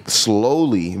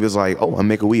slowly, it was like, oh, I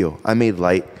make a wheel. I made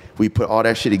light. We put all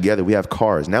that shit together. We have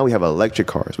cars. Now we have electric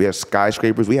cars. We have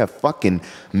skyscrapers. We have fucking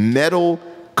metal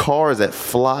cars that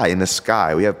fly in the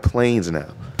sky. We have planes now.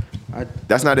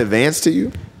 That's not advanced to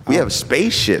you? We have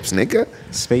spaceships, nigga.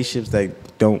 Spaceships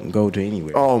that don't go to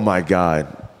anywhere. Oh, my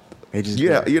God. They just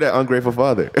You're that ungrateful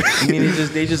father. I mean,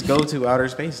 they just go to outer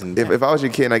space. And if I was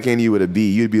your kid and I came to you with a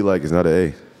B, you'd be like, it's not an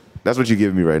A. That's what you're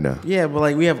giving me right now. yeah, but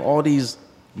like we have all these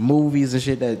movies and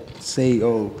shit that say,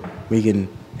 oh, we can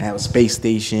have a space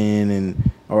station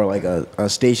and or like a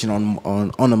station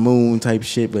on the moon type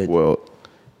shit. But Well,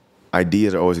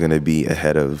 ideas are always going to be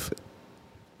ahead of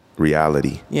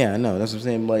reality. yeah, I know that's what I'm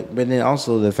saying. Like, but then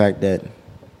also the fact that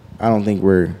I don't think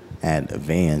we're at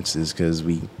advance is because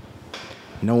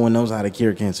no one knows how to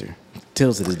cure cancer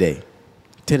till to this day.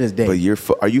 To this day. But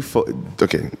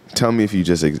okay? Tell me if you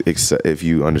just if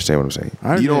you understand what I'm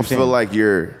saying. You don't feel like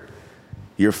you're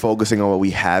focusing on what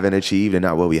we haven't achieved and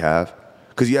not what we have,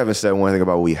 because you haven't said one thing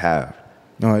about what we have.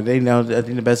 No, they know. I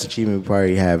think the best achievement we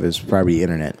probably have is probably the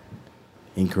internet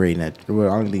in creating that.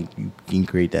 Well, I don't think you can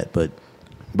create that, but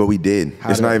we did.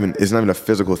 It's not even a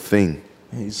physical thing.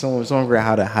 Someone figure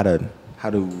out how to. I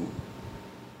don't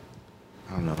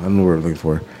know. I don't know what I'm looking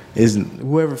for. Is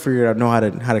whoever figured out know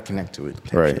how to connect to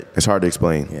it. Right. Shit. It's hard to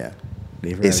explain. Yeah.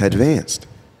 It's advanced.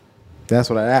 That's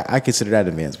what I consider that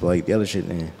advanced, but like the other shit,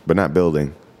 man. But not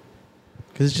building.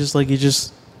 Because it's just like it's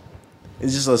just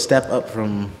a step up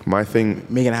from My thing.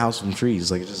 making a house from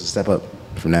trees. Like it's just a step up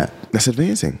from that. That's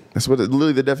advancing. That's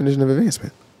literally the definition of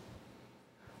advancement.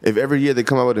 If every year they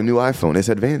come out with a new iPhone, it's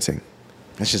advancing.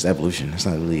 That's just evolution. It's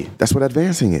not really. That's what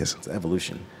advancing is. It's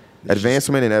evolution.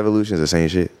 Advancement and evolution is the same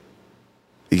shit.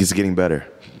 It's getting better.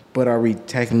 But are we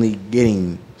technically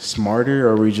getting smarter,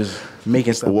 or are we just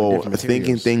making stuff? Well, with different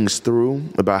thinking materials? things through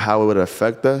about how it would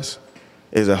affect us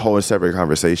is a whole separate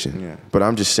conversation. Yeah. But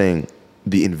I'm just saying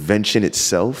the invention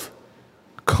itself,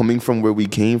 coming from where we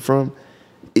came from,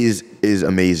 is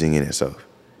amazing in itself.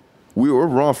 We were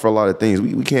wrong for a lot of things.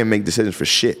 We can't make decisions for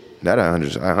shit. That I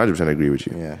 100% agree with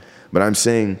you. Yeah. But I'm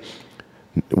saying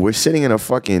we're sitting in a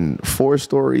fucking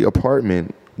 4-story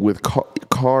apartment with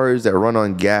cars that run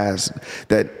on gas,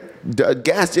 that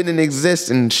gas didn't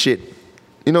exist and shit.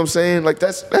 You know what I'm saying? Like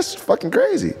that's fucking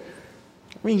crazy.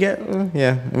 I mean,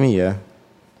 yeah.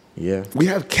 We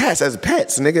have cats as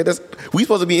pets, nigga. We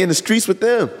supposed to be in the streets with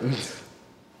them.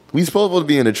 We supposed to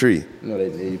be in a tree. No,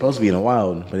 they're supposed to be in the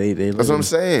wild, but they live That's what I'm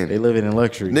saying. They live in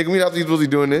luxury. Nigga, we not supposed to be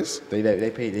doing this. They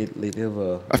live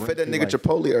a. I fed that nigga life.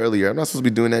 Chipotle earlier. I'm not supposed to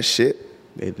be doing that shit.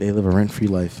 They live a rent-free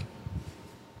life.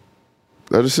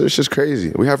 It's just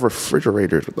crazy. We have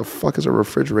refrigerators. What the fuck is a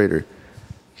refrigerator?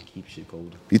 Keep shit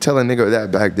cold. You tell a nigga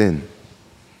that back then.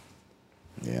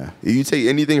 Yeah. If you take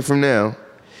anything from now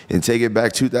and take it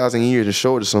back 2,000 years and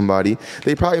show it to somebody,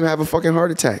 they probably have a fucking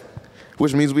heart attack,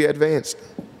 which means we advanced.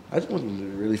 I just want them to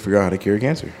really figure out how to cure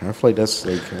cancer. I feel like that's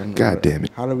like. God damn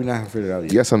it. How do we not have figured it out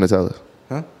yet? You got something to tell us?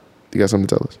 Huh? You got something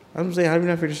to tell us? I'm saying, how do we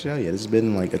not figure this shit out yet? This has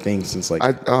been like a thing since like.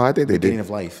 I think they beginning did. of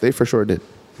life. They for sure did.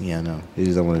 Yeah, I know. They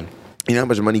just don't want to. You know how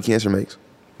much money cancer makes?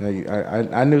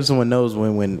 I knew someone knows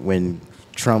when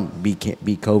Trump beat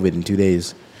COVID in 2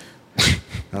 days.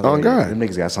 Oh, God. Them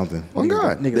niggas got something. Oh,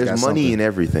 God. Niggas There's got money something. in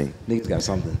everything. Niggas got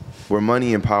something. We're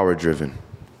money and power driven.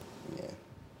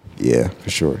 Yeah, for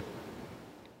sure.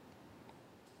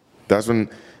 That's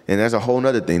a whole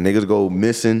nother thing. Niggas go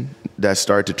missing that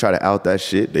start to try to out that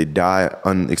shit. They die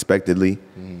unexpectedly.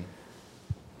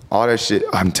 All that shit.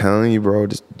 I'm telling you, bro,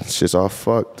 this shit's all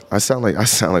fucked. I sound like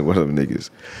one of them niggas.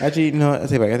 Actually, no, I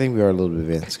take it back. I think we are a little bit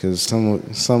advanced because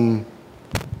some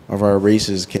of our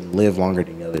races can live longer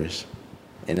than others,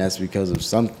 and that's because of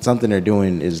something they're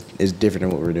doing is different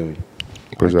than what we're doing.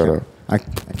 Where's that at? I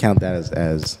count that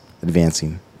as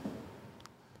advancing.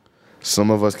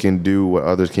 Some of us can do what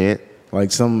others can't.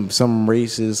 Like some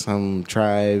races, some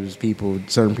tribes,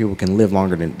 certain people can live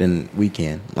longer than we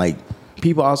can. Like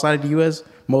people outside of the U.S.,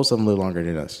 most of them live longer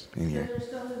than us in here.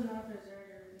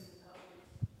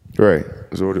 Right.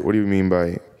 So what do you mean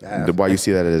by why you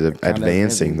see that as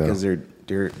advancing though? Because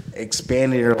they're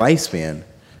expanding their lifespan.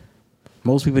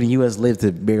 Most people in the U.S. live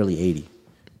to barely 80.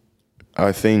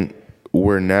 I think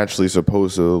we're naturally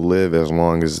supposed to live as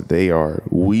long as they are.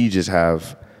 We just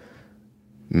have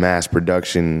mass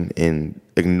production and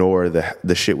ignore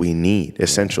the shit we need,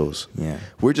 essentials. Yeah.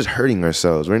 We're just hurting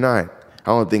ourselves. We're not. I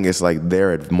don't think it's like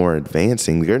they're more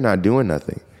advancing. They're not doing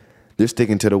nothing. They're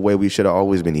sticking to the way we should have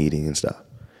always been eating and stuff.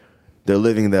 They're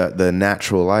living the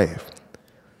natural life.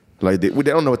 Like they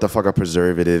don't know what the fuck a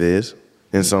preservative is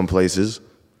in some places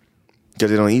because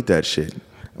they don't eat that shit.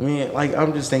 I mean, like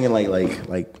I'm just thinking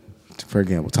like for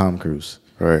example, Tom Cruise.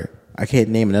 Right. I can't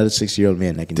name another 60-year-old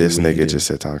man that can This do what he nigga do. just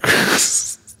said Tom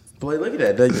Cruise. But like, look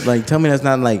at that. Like tell me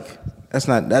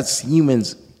that's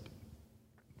humans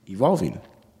evolving.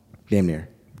 Damn near.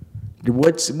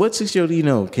 What 6-year-old do you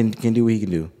know can do what he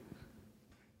can do?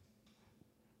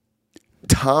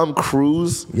 Tom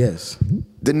Cruise? Yes.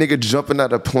 The nigga jumping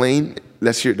out of a plane.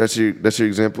 That's your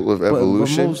example of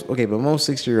evolution. But most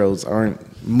 6-year-olds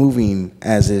aren't moving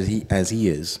as he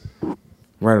is.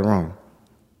 Right or wrong?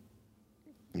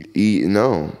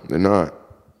 No, they're not.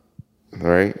 All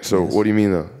right. So what do you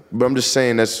mean though? But I'm just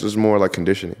saying that's just more like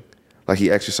conditioning. Like he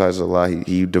exercises a lot.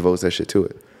 He devotes that shit to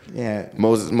it. Yeah.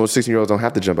 Most 16-year-olds don't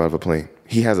have to jump out of a plane.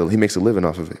 He makes a living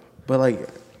off of it. But like,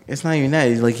 it's not even that.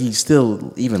 It's like he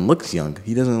still even looks young.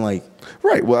 He doesn't like.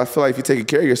 Right. Well, I feel like if you're taking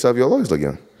care of yourself, you'll always look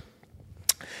young.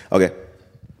 Okay.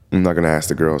 I'm not gonna ask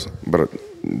the girls, but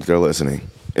they're listening.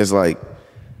 It's like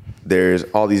there's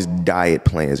all these diet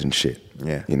plans and shit.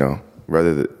 Yeah. You know,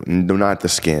 not the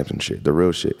scams and shit, the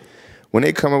real shit. When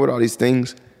they come up with all these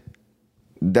things,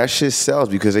 that shit sells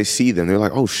because they see them. They're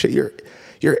like, oh shit,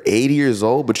 you're 80 years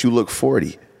old, but you look 40.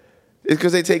 It's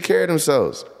because they take care of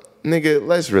themselves. Nigga,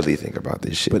 let's really think about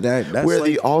this shit. But that's we're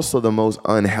like, also the most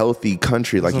unhealthy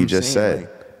country, like you just said. Like,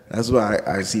 that's why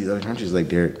I see other countries like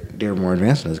they're more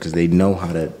advanced than us because they know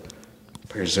how to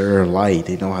preserve life.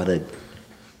 They know how to.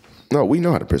 No, we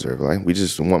know how to preserve life. We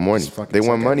just want money. They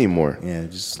want money more. Yeah,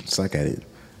 just suck at it.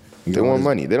 They want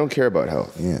money. They don't care about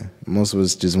health. Yeah, most of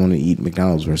us just want to eat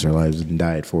McDonald's the rest of our lives and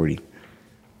die at 40.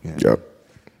 Yeah. Yep.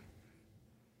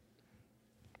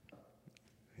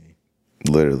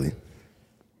 Literally. You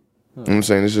know what I'm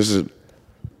saying? It's just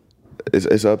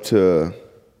it's up to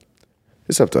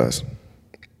us.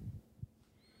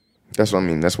 That's what I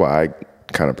mean. That's why I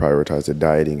kind of prioritize the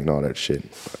dieting and all that shit.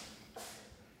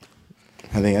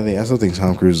 I still think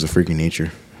Tom Cruise is a freak of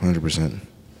nature, 100%. I think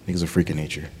he's a freak of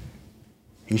nature.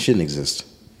 He shouldn't exist.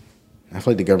 I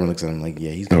feel like the government looks at him like,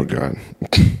 yeah, he's. Oh God.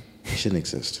 He shouldn't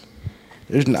exist.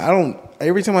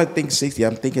 Every time I think 60,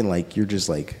 I'm thinking like you're just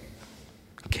like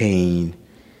Kane,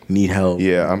 need help.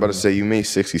 Yeah, I'm about to say you made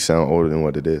 60 sound older than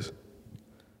what it is.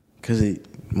 Because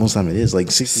most of the time it is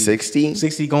like 60. 60?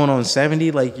 60 going on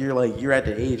 70. Like you're at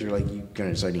the age where like you're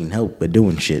gonna start needing help but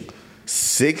doing shit.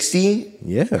 60?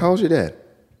 Yeah. How old's your dad?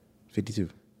 52.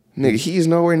 Nigga, he's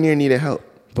nowhere near needing help.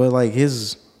 But like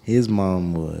his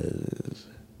mom was,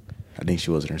 I think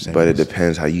she was in her 70s. But it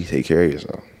depends how you take care of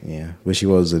yourself. Yeah, but she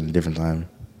was at a different time.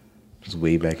 It was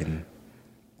way back in.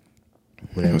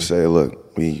 Whatever. I'm say,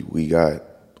 look, we got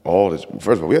all this.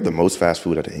 First of all, we have the most fast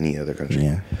food out of any other country.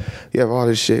 Yeah. You have all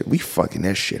this shit. We fucking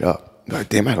that shit up. Like,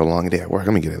 damn, I had a long day at work. I'm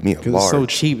gonna get me a large. It's so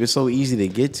cheap. It's so easy to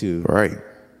get to. Right.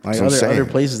 Like other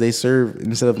places, they serve,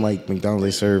 instead of like McDonald's,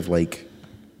 they serve like,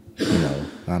 I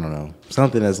don't know,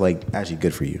 something that's like actually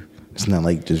good for you. It's not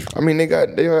like just. I mean, they got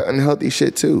unhealthy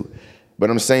shit too, but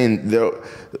I'm saying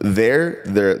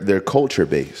they're culture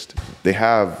based. They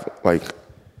have like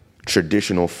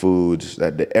traditional foods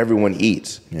that everyone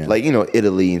eats, like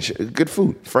Italy and shit. Good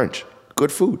food, French,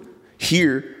 good food.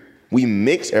 Here we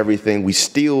mix everything, we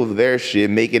steal their shit,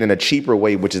 make it in a cheaper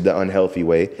way, which is the unhealthy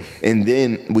way, and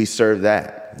then we serve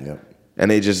that. Yep.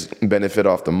 And they just benefit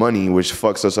off the money, which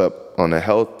fucks us up on the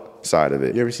health side of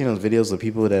it. You ever seen those videos of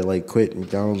people that like quit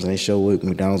McDonald's and they show what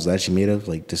McDonald's is actually made of?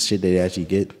 Like the shit they actually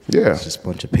get? Yeah. It's just a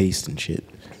bunch of paste and shit.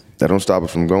 That don't stop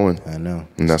us from going. I know.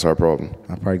 And that's our problem.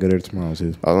 I'll probably go there tomorrow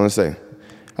too. I was gonna say,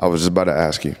 I was just about to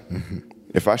ask you,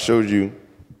 if I showed you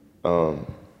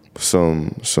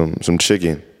some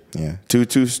chicken, two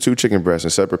chicken breasts in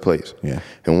separate plates,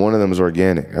 and one of them is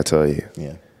organic, I tell you,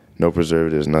 no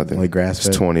preservatives, nothing, like grass fed,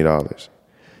 it's $20,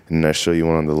 and I show you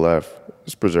one on the left,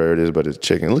 it's preservatives, but it's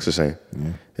chicken, it looks the same,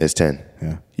 it's 10.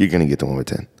 You're gonna get the one with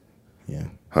 10,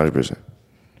 100%.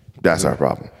 That's our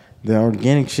problem. The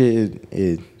organic shit,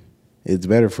 it's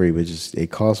better for you, but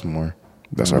it costs more.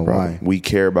 That's our problem. Why. We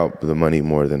care about the money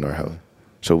more than our health.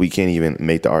 So we can't even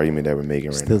make the argument that we're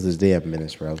making right now. Still to this day, I haven't been in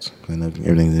Sprouts.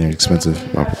 Everything's there expensive.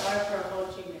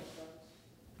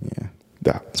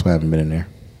 That's why I haven't been in there.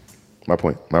 My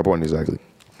point exactly.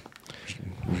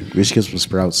 We should get some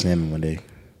Sprouts salmon one day.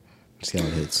 See how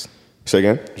it hits. Say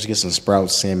again? We should get some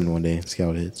Sprouts salmon one day. See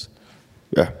how it hits.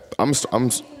 Yeah, I'm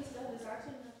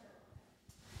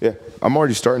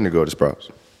already starting to go to Sprouts.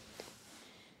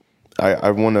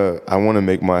 I wanna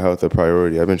make my health a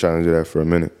priority. I've been trying to do that for a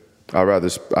minute. I'm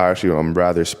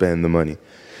rather spend the money,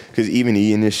 because even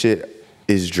eating this shit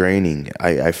is draining.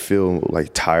 I feel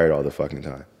like tired all the fucking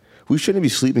time. We shouldn't be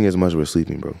sleeping as much as we're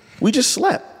sleeping, bro. We just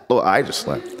slept. Oh, I just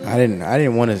slept. I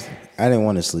didn't want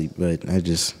to sleep, but I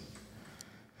just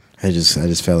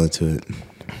fell into it.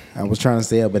 I was trying to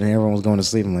stay up, but then everyone was going to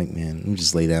sleep. I'm like, man, let me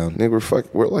just lay down.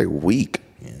 Nigga, we're like weak.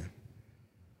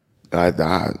 Yeah.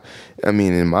 I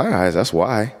mean, in my eyes, that's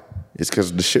why. It's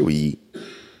because of the shit we eat.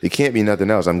 It can't be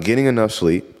nothing else. I'm getting enough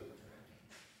sleep.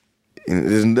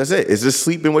 And that's it. It's just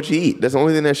sleeping what you eat. That's the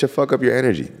only thing that should fuck up your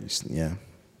energy. Yeah.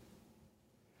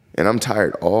 And I'm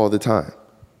tired all the time.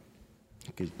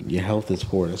 Your health is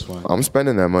poor. That's why. I'm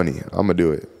spending that money. I'm gonna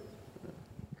do it.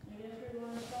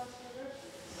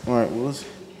 All right, well,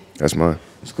 That's mine.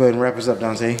 let's go ahead and wrap us up,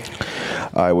 Dante.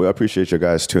 All right, well, I appreciate you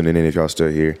guys tuning in if y'all still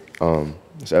here.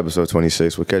 It's episode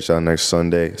 26. We'll catch y'all next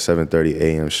Sunday, 7:30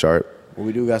 a.m. sharp. Well,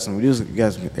 we got some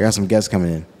guests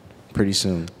coming in pretty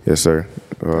soon. Yes, sir.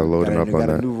 Loading up on got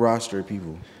that. a new roster of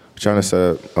people. We're trying to set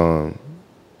up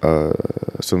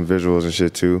some visuals and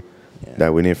shit too. Yeah.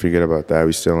 That we didn't forget about that.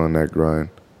 We still on that grind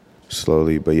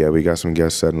slowly, but yeah, we got some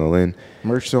guests setting in.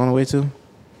 Merch still on the way too?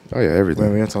 Oh yeah, everything.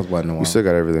 We haven't talked about it in a while. We still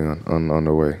got everything on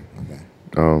the way.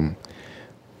 Okay.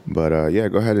 But yeah,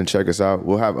 go ahead and check us out.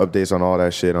 We'll have updates on all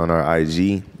that shit on our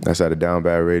IG. That's at a Down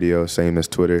Bad Radio, same as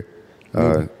Twitter.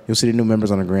 You'll see the new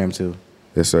members on the gram too.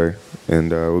 Yes, sir. And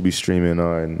we'll be streaming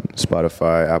on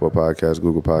Spotify, Apple Podcasts,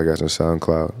 Google Podcasts, and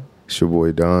SoundCloud. It's your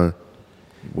boy Donn.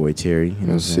 Boy Terry. You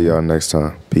know We'll see y'all next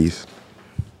time. Peace.